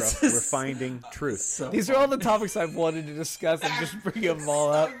truth, bro. We're finding truth. So These are all the topics I've wanted to discuss and just bring them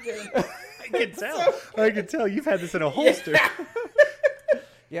all up. I can tell. You've had this in a holster.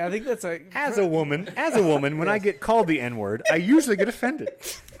 Yeah, I think that's As a woman, when I get called the N-word, I usually get offended.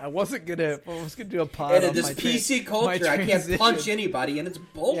 I was gonna do a pod. And in this PC culture, I can't punch anybody, and it's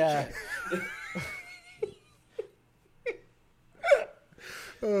bullshit. Yeah.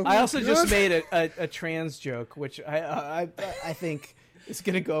 I also just made a trans joke, which I think is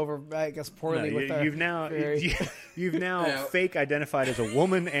going to go over, I guess, poorly with our... You've now fake identified as a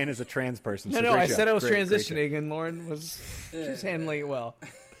woman and as a trans person. No, I said I was transitioning, and Lauren was just handling it well.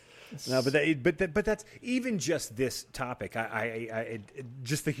 No, but that's even just this topic. I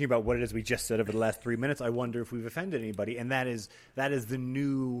just thinking about what it is we just said over the last 3 minutes. I wonder if we've offended anybody, and that is the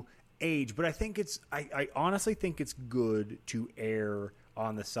new age. But I think I honestly think it's good to err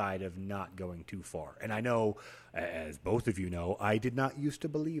on the side of not going too far. And I know, as both of you know, I did not used to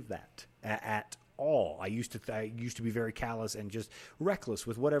believe that at all. I used to be very callous and just reckless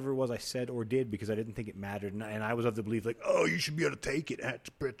with whatever it was I said or did because I didn't think it mattered, and I was of the belief like, oh, you should be able to take it.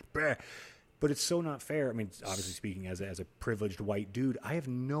 But it's so not fair. I mean, obviously speaking as a privileged white dude, I have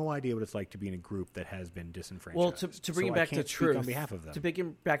no idea what it's like to be in a group that has been disenfranchised. Well, to bring it back to truth, on behalf of them. To bring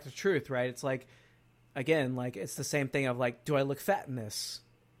it back to truth, right? It's like, again, like it's the same thing of like, do I look fat in this?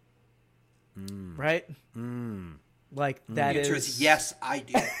 Right? Like that The answer is yes, I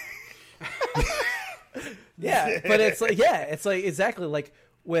do. Yeah, but it's like exactly like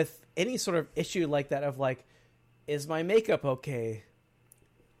with any sort of issue like that of like, is my makeup okay?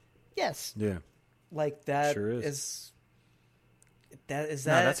 Yes. Yeah. Like that Sure is. That is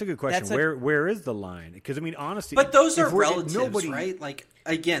No, that. that's a good question. Where is the line? Because I mean, honestly, But those are if we're- relatives, right? Like,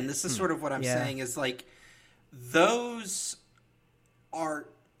 again, this is sort of what I'm Yeah. saying is like, those are,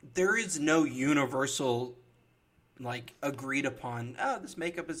 there is no universal, like, agreed upon, oh, this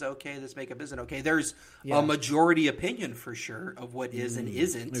makeup is okay, this makeup isn't okay. There's a majority opinion for sure of what is and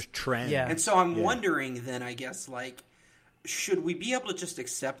isn't. There's trend. Yeah. And so I'm wondering then, I guess, like, should we be able to just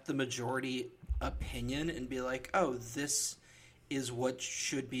accept the majority opinion and be like, oh, this is what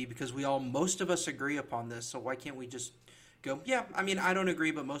should be because most of us agree upon this, so why can't we just go, yeah, I mean, I don't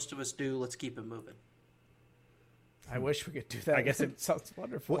agree, but most of us do, let's keep it moving. I wish we could do that. I guess it sounds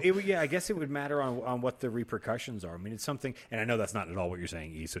wonderful. Well, I guess it would matter on what the repercussions are. I mean, it's something, and I know that's not at all what you're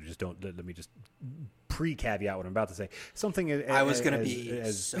saying, E. So just don't let me just pre-caveat what I'm about to say. Something I was going to be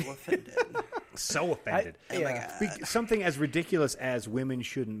so offended. So offended. Something as ridiculous as women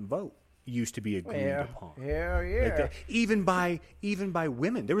shouldn't vote used to be agreed upon. Yeah. Like even by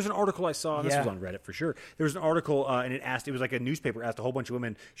women. There was an article I saw, and this was on Reddit for sure. There was an article, and it was like a newspaper asked a whole bunch of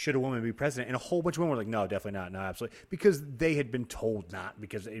women, should a woman be president? And a whole bunch of women were like, no, definitely not. No, absolutely. Because they had been told not,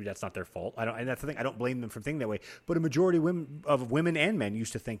 because that's not their fault. And that's the thing. I don't blame them for thinking that way. But a majority of women and men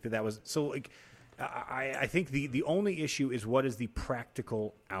used to think that was, so like, I think the only issue is what is the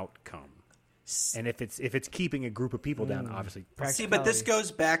practical outcome. And if it's keeping a group of people down, obviously. See, but this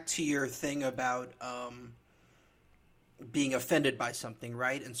goes back to your thing about being offended by something,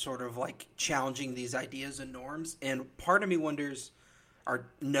 right? And sort of like challenging these ideas and norms. And part of me wonders or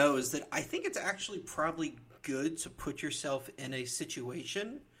knows that I think it's actually probably good to put yourself in a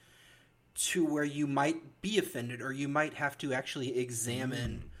situation to where you might be offended or you might have to actually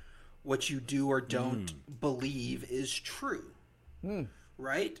examine what you do or don't believe is true,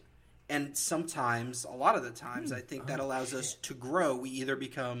 right? And sometimes, a lot of the times, I think that allows us to grow. We either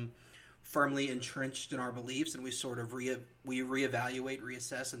become firmly entrenched in our beliefs and we sort of we reevaluate,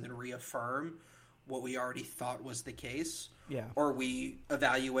 reassess, and then reaffirm what we already thought was the case. Yeah. Or we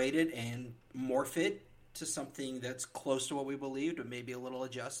evaluate it and morph it to something that's close to what we believed, but maybe a little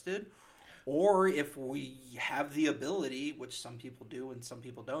adjusted. Or if we have the ability, which some people do and some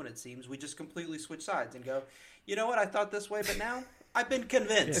people don't, it seems, we just completely switch sides and go, you know what, I thought this way, but now I've been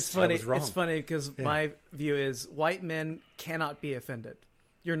convinced. It's funny. It's funny because my view is white men cannot be offended.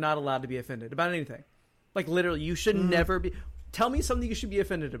 You're not allowed to be offended about anything. Like literally, you should never be. Tell me something you should be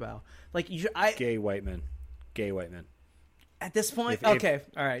offended about. Like gay white men. At this point, If- okay,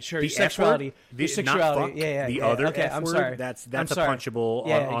 all right, sure. The Your sexuality, F-word, your sexuality, yeah. The yeah. other okay, I'm F-word, sorry. that's I'm a sorry. punchable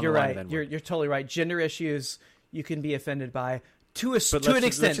Yeah, on you're the line right. of N-word. You're totally right. Gender issues you can be offended by to an extent.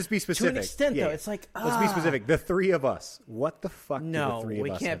 Let's just be specific. To an extent, Yeah. though, it's like Let's be specific. The three of us. What the fuck do No, the three of we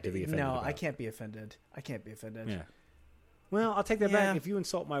us can't have to be offended No, about? I can't be offended. I can't be offended. Yeah. Well, I'll take that Yeah. back. If you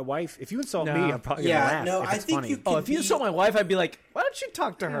insult my wife, if you insult No. me, I'm probably Yeah, gonna laugh. no, if I it's think funny. you Oh, if you insult my wife, I'd be like, "Why don't you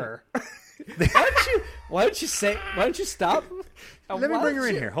talk to her? Why don't you stop? Let me bring her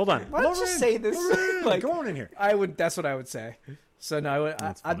in here. Hold on. Why don't you say this? Like, Go on in here. I would. That's what I would say. So no,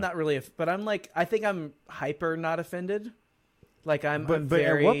 I'm not really. But I'm like, I think I'm hyper not offended. Like I'm. But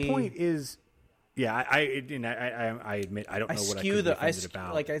very, at what point is? Yeah, I admit I don't know what I could be offended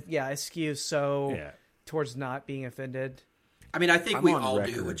about. I skew so Yeah. towards not being offended. I mean, I think I'm we on all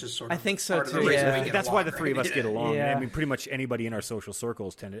record. do, which is sort of I think so, part of the too, reason yeah. we get That's along, why the three of us right? get along. Yeah. I mean, pretty much anybody in our social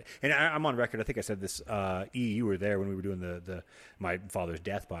circles tended. And I'm on record. I think I said this. E, you were there when we were doing the my father's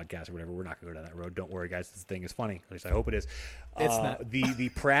death podcast or whatever. We're not going to go down that road. Don't worry, guys. This thing is funny. At least I hope it is. It's not. The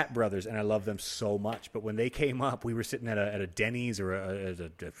Pratt brothers, and I love them so much. But when they came up, we were sitting at a Denny's or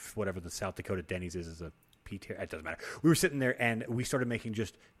whatever the South Dakota Denny's is a it doesn't matter. We were sitting there and we started making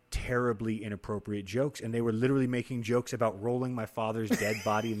just terribly inappropriate jokes, and they were literally making jokes about rolling my father's dead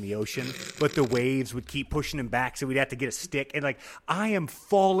body in the ocean, but the waves would keep pushing him back, so we'd have to get a stick. And like, I am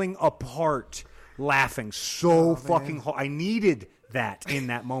falling apart laughing so fucking hard. I needed that in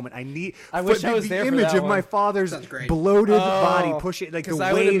that moment. I wish I was the there for image that of my one. father's Sounds great. bloated body pushing like the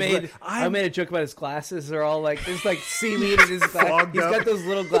I would have waves. I made a joke about his glasses. They're all like there's like seaweed in his back. Fogged He's up. got those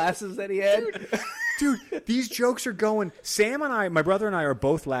little glasses that he had. Dude, these jokes are going. Sam and I, my brother and I, are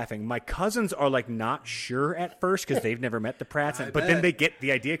both laughing. My cousins are like not sure at first because they've never met the Pratts, but then bet. they get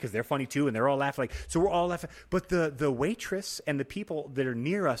the idea because they're funny too, and they're all laughing. Like, so we're all laughing. But the waitress and the people that are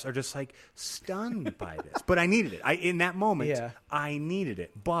near us are just like stunned by this. But I needed it. In that moment, Yeah. I needed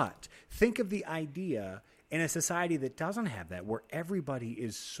it. But think of the idea in a society that doesn't have that, where everybody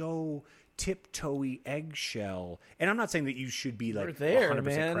is so tiptoey eggshell. And I'm not saying that you should be like We're there, 100%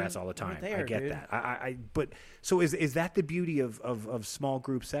 man. crass all the We're time. I there, get dude. that. But so is that the beauty of small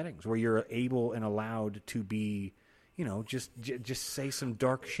group settings where you're able and allowed to be, just say some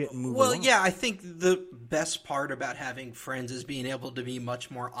dark shit and move Well, along? yeah, I think the best part about having friends is being able to be much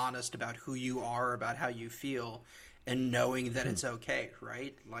more honest about who you are, about how you feel, and knowing that it's okay,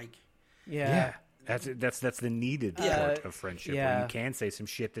 right? Like, Yeah. That's the needed part of friendship where yeah. you can say some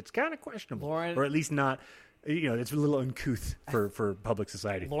shit that's kind of questionable, Lauren- or at least not, it's a little uncouth for public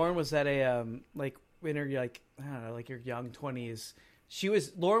society. Lauren was at a like in her like I don't know like your young 20s.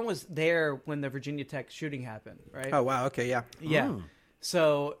 Lauren was there when the Virginia Tech shooting happened, right? oh wow, okay, yeah, Yeah. Oh.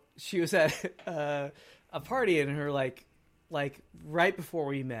 So she was at a party in her like right before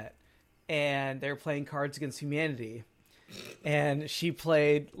we met, and they were playing Cards Against Humanity, and she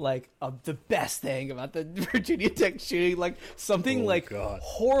played like the best thing about the Virginia Tech shooting, like something Oh, God.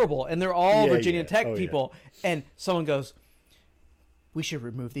 horrible, and they're all Yeah, Virginia yeah. Tech Oh, yeah. people, and someone goes, "We should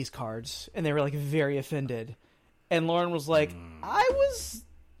remove these cards," and they were like very offended, and Lauren was like, "I was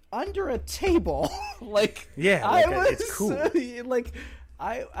under a table, like Yeah, I like, was it's cool. like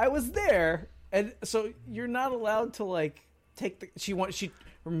I was there, and so you're not allowed to like take the. She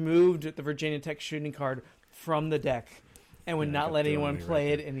removed the Virginia Tech shooting card from the deck, and would not got let thrown anyone away play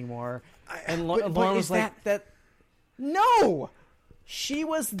right it anymore. And but Lauren is was like, "That no, she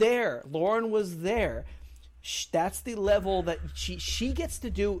was there. Lauren was there." That's the level that she gets to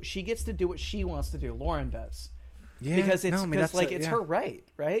do. She gets to do what she wants to do. Lauren does. Yeah, Because it's no, I mean, because that's like a- it's yeah. her right,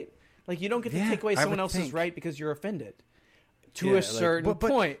 right? Like you don't get to Yeah, take away I someone would else's think. right because you're offended. To Yeah, a like, certain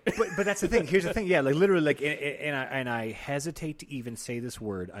point. but that's the thing. Here's the thing. Yeah, like literally, like, and I hesitate to even say this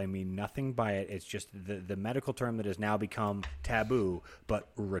word. I mean nothing by it. It's just the medical term that has now become taboo,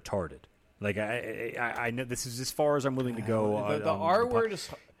 but retarded. Like I know this is as far as I'm willing to go. The R word is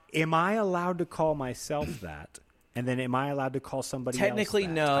Am I allowed to call myself that? And then am I allowed to call somebody Technically,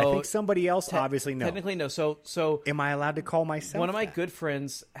 else that? no. I think somebody else obviously no. technically no. So Am I allowed to call myself one of my that? good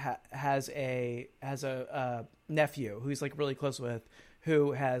friends has a nephew who he's like really close with,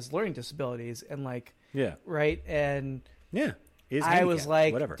 who has learning disabilities and like Yeah. right and Yeah. Is I was handicapped,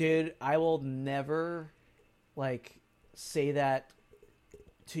 like, whatever. dude, I will never like say that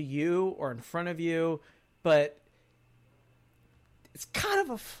to you or in front of you, but it's kind of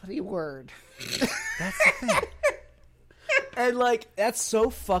a funny word. That's the thing. And like that's so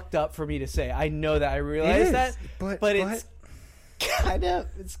fucked up for me to say. I know that, I realize is, that, but it's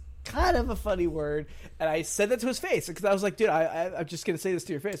kind of a funny word. And I said that to his face because I was like, dude, I'm just gonna say this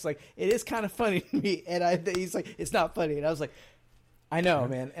to your face. Like it is kind of funny to me. And he's like, it's not funny. And I was like, I know,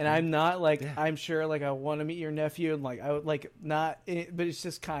 man. And I'm not like, I'm sure like I want to meet your nephew and like I would like not, but it's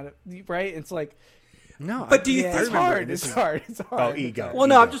just kind of right. It's like, No, But do you yeah, think- it's I remember hard. this It's is- hard. It's hard. Oh, ego. Well,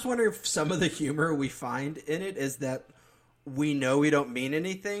 no, ego. I'm just wondering if some of the humor we find in it is that we know we don't mean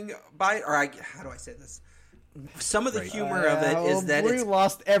anything by it, or how do I say this? Some of the humor of it is that we it's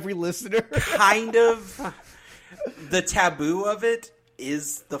lost every listener. kind of the taboo of it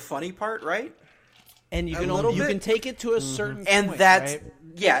is the funny part, right? And you A can little you bit. can take it to a certain And point, that's right?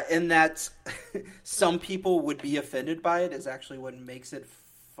 yeah, and that's some people would be offended by it is actually what makes it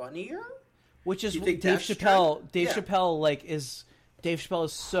funnier. Which is You think Dave that's Chappelle. true? Dave Yeah. Chappelle Dave Chappelle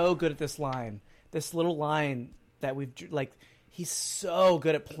is so good at this line, this little line that he's so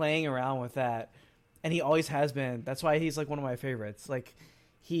good at playing around with that, and he always has been. That's why he's like one of my favorites. Like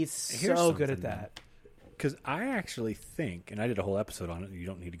he's Here's so good at something, that. Because I actually think, and I did a whole episode on it. You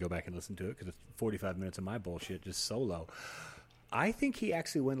don't need to go back and listen to it because it's 45 minutes of my bullshit just solo. I think he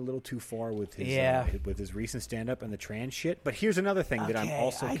actually went a little too far with his recent stand up and the trans shit. But here's another thing that I'm Okay,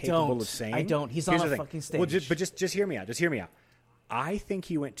 also I capable don't. of saying. I don't. He's Here's on the a thing. fucking Well, stage. just hear me out. Just hear me out. I think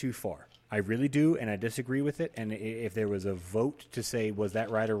he went too far. I really do, and I disagree with it. And if there was a vote to say was that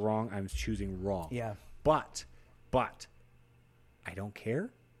right or wrong, I'm choosing wrong. Yeah. But I don't care.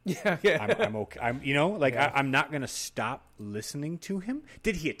 Yeah. I'm okay. I'm not going to stop listening to him.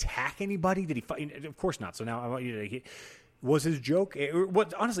 Did he attack anybody? Did he fight? Of course not. So now I want you to. was his joke.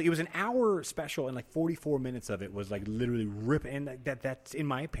 Honestly, it was an hour special, and like 44 minutes of it was like literally ripping. And that's, in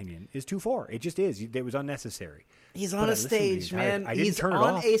my opinion, is too far. It just is. It was unnecessary. He's on a stage, man. I didn't turn it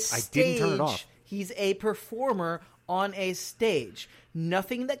off. I didn't turn it off. He's a performer on a stage.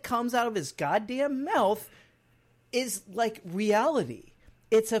 Nothing that comes out of his goddamn mouth is like reality.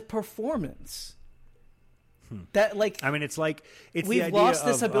 It's a performance. That like, I mean, it's like we've lost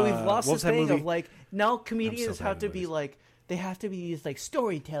this thing of like, now comedians so have to be like, they have to be these like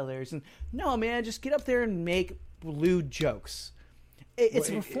storytellers, and no, man, just get up there and make lewd jokes. It's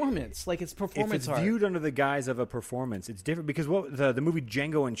a performance, like it's performance art. If it's viewed under the guise of a performance, it's different because the movie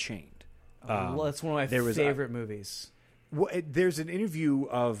Django Unchained. Well, that's one of my favorite movies. Well, there's an interview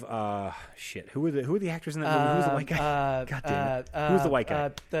of who are the actors in that movie? Who's the white guy? God damn it! Who's the white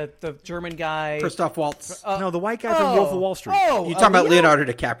guy? The German guy, Christoph Waltz. No, the white guy from Wolf of Wall Street. You're talking about Leonardo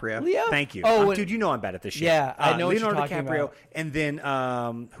DiCaprio. Leo? Thank you. Dude, you know I'm bad at this shit. Yeah, I know Leonardo what you're talking DiCaprio, about. And then who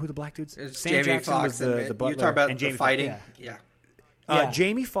are the black dudes? Sam Jamie Jackson Foxx was the butler. You're talking about and the Jamie fighting. Foxx. Yeah.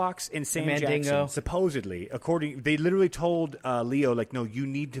 Jamie Foxx and Sam Jackson supposedly, they literally told Leo, like, no, you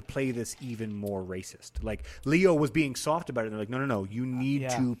need to play this even more racist. Like, Leo was being soft about it. And they're like, no, you need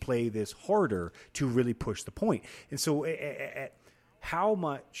to play this harder to really push the point. And so how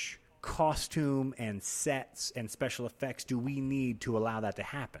much costume and sets and special effects do we need to allow that to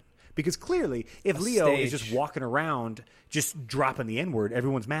happen? Because clearly, if Leo is just walking around, just dropping the N-word,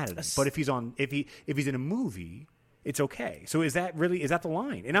 everyone's mad at him. But if he's in a movie, it's okay. So is that the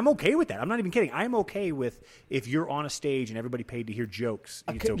line? And I'm okay with that. I'm not even kidding. I'm okay with if you're on a stage and everybody paid to hear jokes.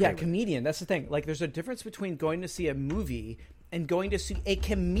 It's okay. Yeah, comedian. That's the thing. Like, there's a difference between going to see a movie and going to see a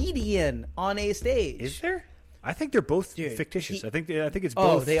comedian on a stage. Is there? I think they're both fictitious. I think it's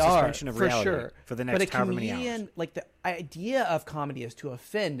both suspension of reality for the next however many hours. Like, the idea of comedy is to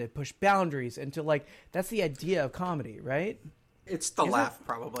offend and push boundaries and to like, that's the idea of comedy, right? It's the laugh,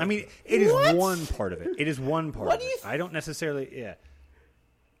 probably. I mean, it is one part of it. It is one part of it. I don't necessarily,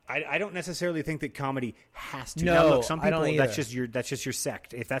 I don't necessarily think that comedy has to. No, now, look, some I don't people either. that's just your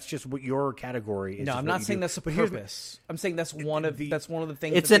sect. If that's just what your category is. No, I'm not saying that's the purpose. I'm saying that's one of the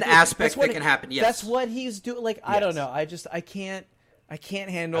things. It's an aspect that can happen. Yes, that's what he's doing. Like, I don't know. I can't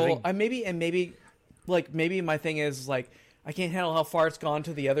handle. Maybe my thing is like, I can't handle how far it's gone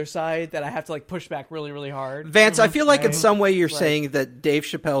to the other side that I have to like push back really, really hard. Vance, I feel like in some way you're saying that Dave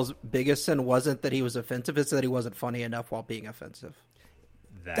Chappelle's biggest sin wasn't that he was offensive, it's that he wasn't funny enough while being offensive.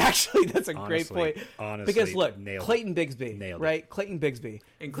 Actually, that's a great point. Honestly, because look, Clayton Bigsby, right? Clayton Bigsby.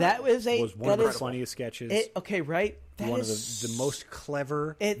 That was one of the funniest sketches. Right? One of the most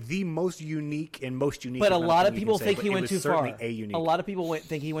clever, the most unique. But a lot of people think he went too far. A lot of people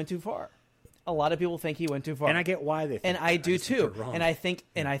think he went too far. A lot of people think he went too far, and I get why they think. And I do too. And I think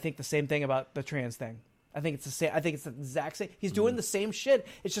the same thing about the trans thing. I think it's the same. I think it's the exact same. He's doing the same shit.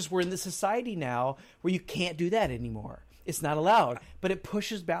 It's just we're in this society now where you can't do that anymore. It's not allowed. But it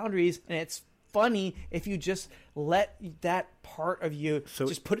pushes boundaries, and it's funny if you just let that part of you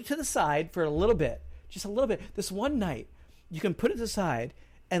just put it to the side for a little bit, just a little bit. This one night, you can put it to the side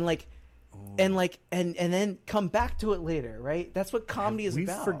and and then come back to it later, right? That's what comedy is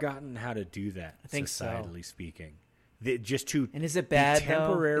about. We've forgotten how to do that, I think societally speaking. And is it bad?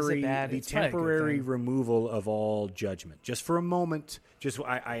 The temporary removal of all judgment, just for a moment.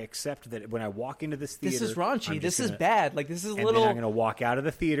 I accept that when I walk into this theater, this is raunchy. This is bad. Like, this is little. Then I'm going to walk out of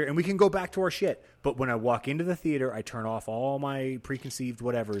the theater, and we can go back to our shit. But when I walk into the theater, I turn off all my preconceived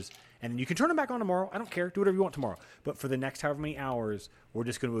whatevers, and you can turn them back on tomorrow. I don't care. Do whatever you want tomorrow. But for the next however many hours, we're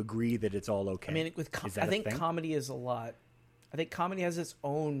just going to agree that it's all okay. I mean, I think comedy is a lot. I think comedy has its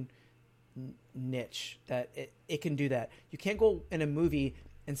own niche that it can do that. You can't go in a movie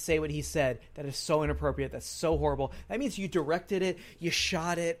and say what he said that is so inappropriate, that's so horrible. That means you directed it, you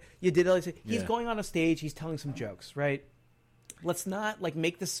shot it, you did all this. He's going on a stage, he's telling some jokes, right? Let's not like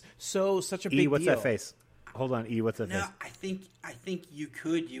make this such a big what's deal. That face? Hold on, what's that face? No, I think you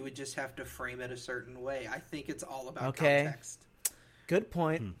could. You would just have to frame it a certain way. I think it's all about context. Good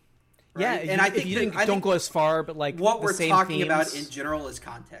point. Right? Yeah, and I think don't go as far, but like what we're talking themes. about in general is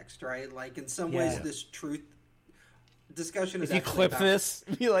context, right? Like in some ways, this truth discussion is. If you clip this,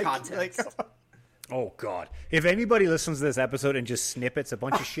 you like context. Oh God! If anybody listens to this episode and just snippets a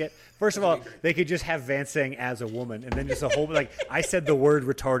bunch of shit, first of all, they could just have Vance saying "as a woman" and then just a whole like I said the word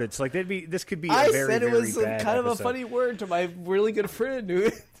retarded. So like this could be. A very, said it very was bad kind episode. of a funny word to my really good friend who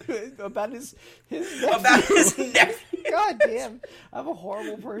about his nephew. About his nephew. God damn! I'm a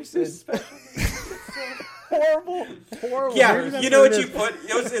horrible person. horrible. Yeah, you know what you put.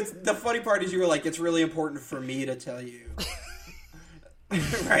 It's the funny part is you were like, it's really important for me to tell you.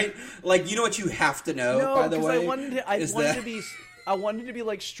 right? Like, you know what you have to know, No, by the way? I wanted to be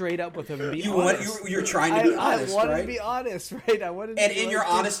like straight up with him and be honest. You're trying to be honest, I wanted right? to be honest, right? I wanted to And be in like, your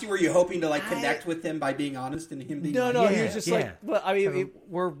dude, honesty, were you hoping to like connect with him by being honest and him being No, honest? he was just Yeah. like, but I mean,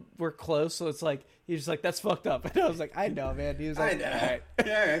 we're close, so it's like he's just like, that's fucked up, and I was like, I know, man. He was like, I know. all right. All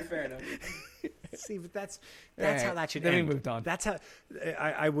right, fair enough. See, but that's Right. how that should Then we end. moved on. That's how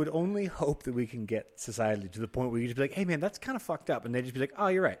I would only hope that we can get society to the point where you just be like, hey man, that's kind of fucked up, and they just be like, oh,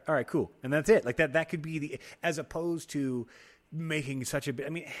 you're right, all right, cool, and that's it. Like that could be the, as opposed to making such a big, I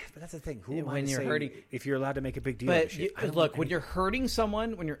mean, but that's the thing. Who am I When to you're say hurting- if you're allowed to make a big deal of But shit? I don't look, think when you're hurting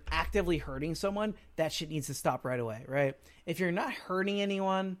someone, when you're actively hurting someone, that shit needs to stop right away, right? If you're not hurting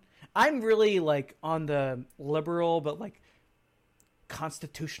anyone, I'm really like on the liberal, but like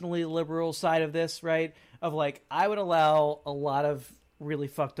constitutionally liberal side of this, right? Of like, I would allow a lot of really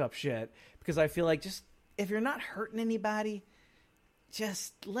fucked up shit because I feel like just if you're not hurting anybody,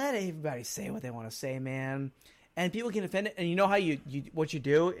 just let everybody say what they want to say, man. And people get offended. And you know how you what you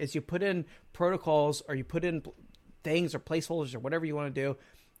do is you put in protocols or you put in things or placeholders or whatever you want to do.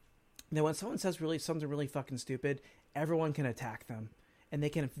 And then when someone says something really fucking stupid, everyone can attack them. And they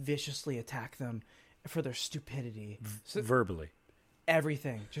can viciously attack them for their stupidity. So verbally.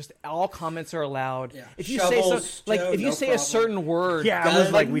 everything, just all comments are allowed. Yeah. If you Shovels, say so, like Joe, if you no say problem. a certain word, Yeah, I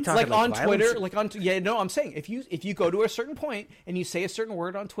was like, we talking like on like Twitter, violence? I'm saying if you go to a certain point and you say a certain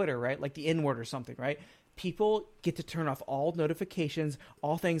word on Twitter, right, like the N word or something, right, people get to turn off all notifications,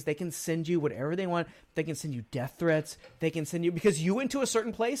 all things. They can send you whatever they want. They can send you death threats. They can send you because you went to a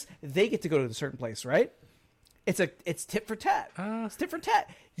certain place. They get to go to a certain place, right? It's tit for tat. It's tit for tat.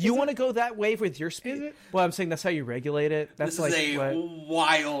 You want to go that way with your speed? Well, I'm saying that's how you regulate it. That's This is a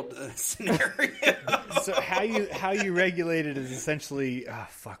wild scenario. So how you regulate it is essentially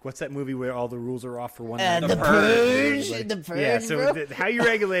what's that movie where all the rules are off for one night? The Purge. Like, The Purge. yeah, so bro. how you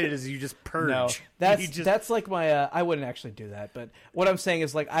regulate it is you just purge. No, You just- that's like my. I wouldn't actually do that, but what I'm saying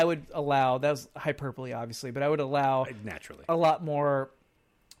is like I would allow. That was hyperbole, obviously, but I would allow naturally. a lot more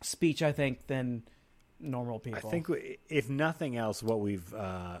speech, I think, than normal people. I think if nothing else, what we've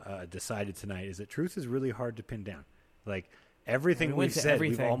decided tonight is that truth is really hard to pin down. Like everything We we've went to said,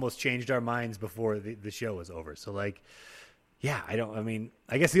 everything. we've almost changed our minds before the show was over. So like, yeah,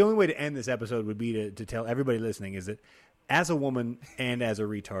 I guess the only way to end this episode would be to tell everybody listening is that as a woman and as a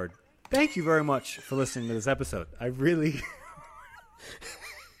retard, thank you very much for listening to this episode. I really,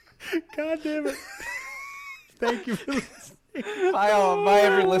 God damn it. Thank you for listening. Bye,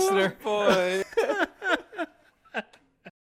 every listener. Boy.